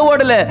வீட்டுக்குள்ள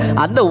ஓடல,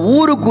 அந்த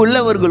ஊருக்குள்ள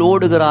அவர்கள்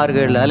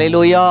ஓடுகிறார்கள்.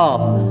 அல்லேலூயா.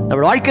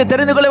 நம்ம வாழ்க்கை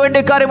தெரிந்து கொள்ள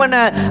வேண்டிய காரியம் என்ன?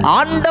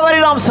 ஆண்டவரை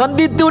நாம்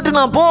சந்தித்து விட்டு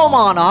நாம்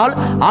போவோமானால்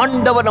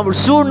ஆண்டவர் நம்ம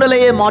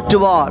சூழ்நிலையை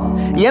மாற்றுவார்.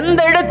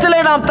 எந்த இடத்திலே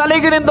நாம்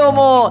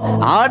தலைகிருந்தோமோ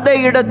அந்த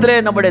இடத்திலே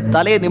நம்முடைய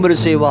தலையை நிமிர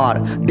செய்வார்.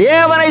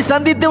 தேவனை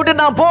சந்தித்து விட்டு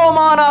நாம்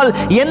போவோமானால்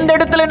எந்த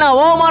இடத்திலே நாம்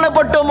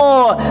அவமானப்பட்டோமோ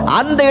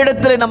அந்த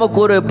இடத்திலே நமக்கு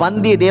ஒரு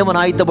பந்தியை தேவன்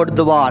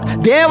ஆயத்தப்படுத்துவார்.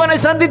 தேவனை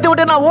சந்தித்து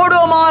விட்டு நாம்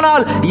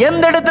ஓடுவோமானால்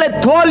எந்த இடத்திலே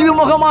தோல்வி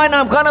முகமாய்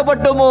நாம்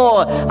காணப்பட்டோமோ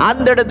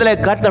அந்த இடத்திலே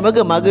கர்த்தர்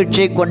நமக்கு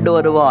மகிழ்ச்சியை கொண்டு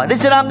வருவார்.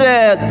 நினைச்சாங்க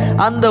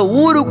அந்த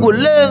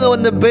ஊருக்குள்ள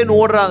அந்த பெண்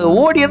ஓடுறாங்க.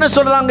 ஓடி என்ன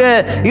சொல்றாங்க?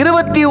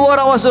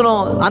 21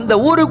 வசனம். அந்த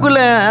ஊருக்குள்ள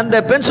அந்த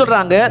பெண்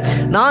சொல்றாங்க,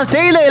 நான்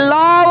செய்த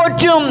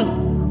எல்லாவற்றையும்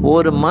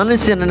ஒரு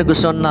மனுஷன் எனக்கு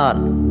சொன்னார்,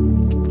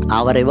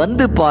 அவரை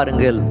வந்து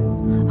பாருங்கள்,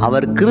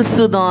 அவர்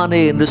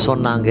கிறிஸ்துதானே என்று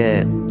சொன்னாங்க.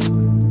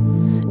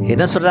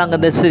 என்ன சொல்றாங்க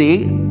அந்த ஸ்திரீ?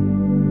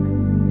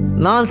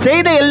 நான்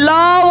செய்த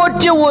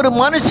எல்லாவற்றையும் ஒரு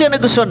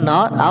மனுஷனுக்கு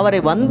சொன்னார், அவரை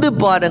வந்து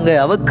பாருங்க,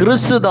 அவர்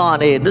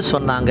கிறிஸ்துதானே என்று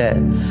சொன்னாங்க.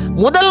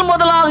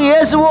 முதலாக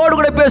இயேசுவோடு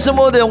கூட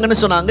பேசும்போது அவங்க என்ன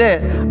சொன்னாங்க?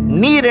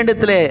 நீர்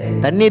இடத்துல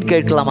தண்ணீர்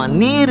கேட்கலாமா?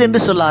 நீர் என்று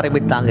சொல்ல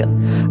ஆரம்பித்தாங்க.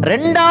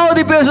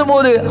 ரெண்டாவது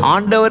பேசும்போது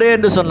ஆண்டவரே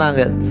என்று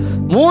சொன்னாங்க.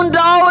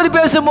 மூன்றாவது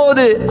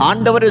பேசும்போது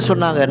ஆண்டவரே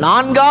சொன்னாங்க.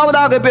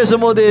 நான்காவதாக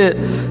பேசும்போது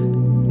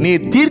நீ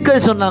தீர்க்க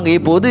சொன்னாங்க.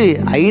 இப்போது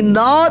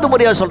 5வது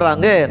முறையா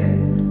சொல்றாங்க,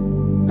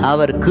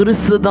 அவர்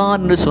கிறிஸ்துதான்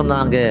என்று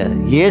சொன்னாங்க.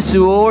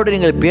 இயேசுவோடு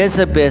நீங்கள்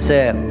பேச பேச,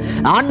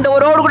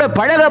 ஆண்டவரோடு கூட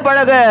பழக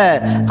பழக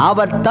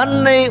அவர்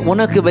தன்னை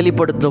உனக்கு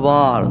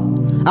வெளிப்படுத்துவார்,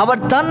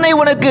 அவர் தன்னை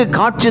உனக்கு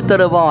காட்சி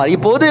தருவார்.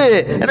 இப்போது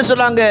என்ன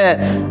சொன்னாங்க?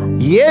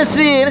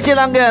 இயேசு என்ன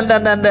செய்தாங்க?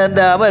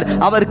 அந்த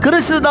அவர்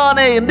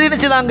கிறிஸ்துதானே என்று என்ன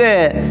செய்தாங்க?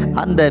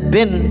 அந்த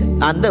பெண்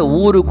அந்த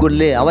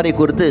ஊருக்குள்ளே அவரை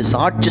குறித்து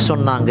சாட்சி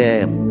சொன்னாங்க.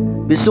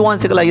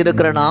 விசுவாசிகளாக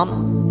இருக்கிற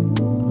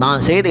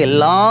நான் செய்த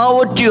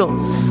எல்லாவற்றையும்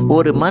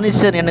ஒரு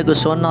மனுஷன் எனக்கு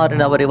சொன்னார்,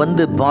 அவரை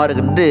வந்து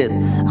பாருங்க,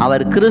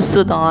 அவர்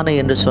கிறிஸ்து தானே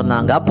என்று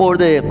சொன்னாங்க.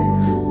 அப்பொழுது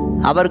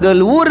அவர்கள்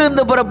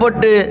ஊரிலிருந்து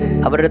புறப்பட்டு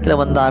அவரிடத்துல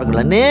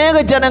வந்தார்கள்.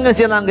 அநேக ஜனங்கள்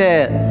செய்தாங்க,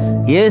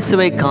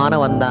 இயேசுவை காண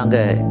வந்தாங்க.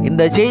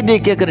 இந்த செய்தியை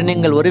கேட்கிற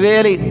நீங்கள்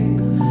ஒருவேளை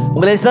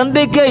உங்களை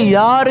சந்திக்க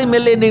யாரும்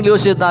இல்லை நீங்கள்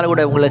யோசித்தாலும்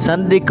கூட உங்களை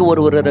சந்திக்க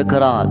ஒருவர்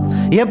இருக்கிறார்.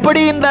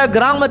 எப்படி இந்த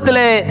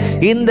கிராமத்திலே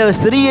இந்த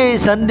ஸ்திரீயை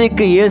சந்திக்க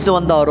இயேசு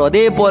வந்தாரோ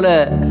அதே போல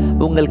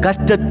உங்கள்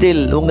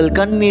கஷ்டத்தில், உங்கள்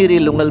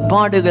கண்ணீரில், உங்கள்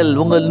பாடுகள்,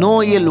 உங்கள்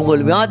நோயில்,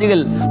 உங்கள்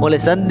வியாதிகள் உங்களை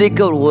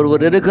சந்திக்க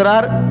ஒருவர்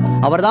இருக்கிறார்.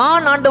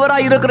 அவர்தான்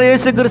ஆண்டவராய் இருக்கிற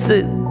இயேசு கிறிஸ்து.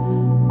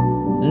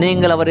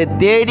 நீங்கள் அவரை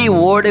தேடி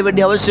ஓட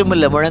வேண்டிய அவசியம்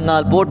இல்லை.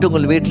 முழங்கால் போட்டு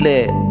உங்கள் வீட்டில்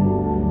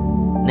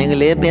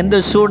நீங்கள் எந்த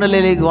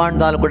சூழ்நிலையில்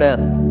வாழ்ந்தாலும் கூட,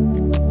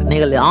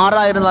 நீங்கள்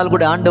யாராக இருந்தாலும்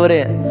கூட, ஆண்டவரே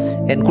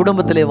என்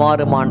குடும்பத்திலே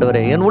வாரும்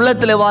ஆண்டவரே, என்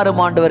உள்ளத்திலே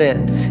வாரும் ஆண்டவரே,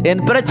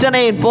 என்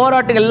பிரச்சனை, என்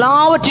போராட்டங்கள்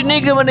எல்லாவற்றையும்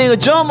நீக்க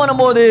நீங்கள் ஜெபம்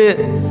பண்ணும்போது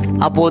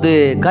அப்போது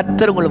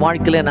கர்த்தர் உங்கள்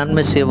வாழ்க்கையில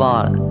நன்மை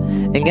செய்வார்.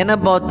 இங்க என்ன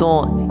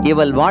பார்த்தோம்?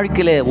 இவள்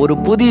வாழ்க்கையில ஒரு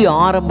புதிய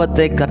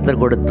ஆரம்பத்தை கர்த்தர்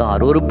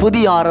கொடுத்தார். ஒரு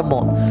புதிய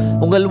ஆரம்பம்.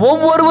 உங்கள்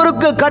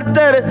ஒவ்வொருவருக்கும்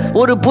கர்த்தர்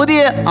ஒரு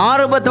புதிய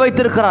ஆரம்பத்தை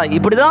வைத்திருக்கிறார்.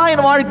 இப்படிதான்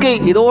என் வாழ்க்கை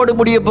இதோடு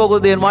முடிய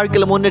போகுது, என்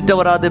வாழ்க்கையில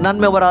முன்னேற்றம் வராது,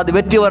 நன்மை வராது,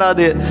 வெற்றி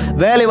வராது,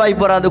 வேலை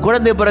வாய்ப்பு வராது,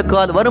 குழந்தை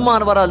பிறக்காது,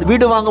 வருமானம் வராது,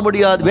 வீடு வாங்க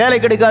முடியாது, வேலை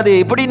கிடைக்காது,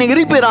 இப்படி நீங்க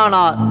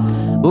இருப்பீரானா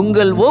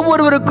உங்கள்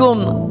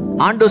ஒவ்வொருவருக்கும்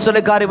ஆண்டவர் சொல்ல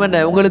காரியம் என்ன?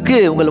 உங்களுக்கு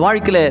உங்கள்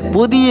வாழ்க்கையில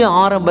புதிய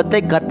ஆரம்பத்தை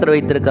கர்த்தர்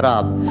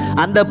வைத்திருக்கிறார்.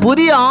 அந்த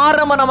புதிய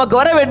ஆரம்பம் நமக்கு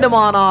வர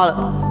வேண்டுமானால்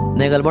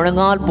நீங்கள்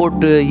முழங்கால்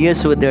போட்டு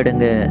இயேசுவை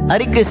தேடுங்க,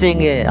 அறிக்கை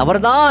செய்யுங்க.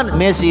 அவர்தான்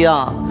மேசியா,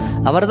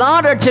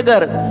 அவர்தான்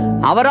ரட்சகர்,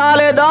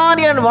 அவராலே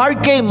தான் என்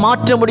வாழ்க்கையை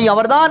மாற்ற முடியும்,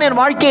 அவர்தான் என்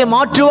வாழ்க்கையை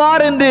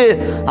மாற்றுவார் என்று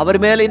அவர்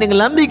மேலே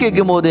நீங்கள் நம்பிக்கை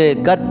வைக்கும் போது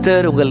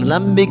கர்த்தர் உங்கள்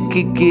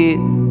நம்பிக்கைக்கு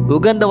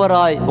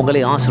உகந்தவராய்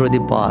உங்களை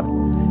ஆசீர்வதிப்பார்.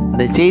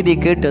 இந்த செய்தி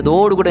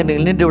கேட்டதோடு கூட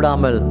நீங்கள் நின்று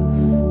விடாமல்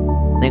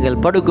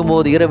நீங்கள்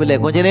படுக்கும்போது இரவிலே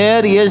கொஞ்ச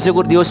நேரம் இயேசு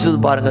குறித்து யோசித்து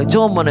பாருங்க,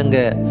 ஜெபம் பண்ணுங்க.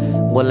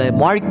 உங்களை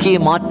வாழ்க்கையை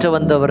மாற்ற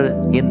வந்தவர்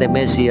இந்த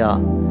மேசியா,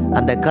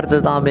 அந்த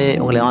கர்த்தர் தாமே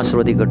உங்களை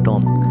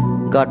ஆசீர்வதிக்கட்டும்.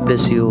 God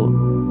bless you.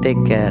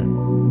 Take care.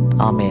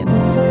 Amen.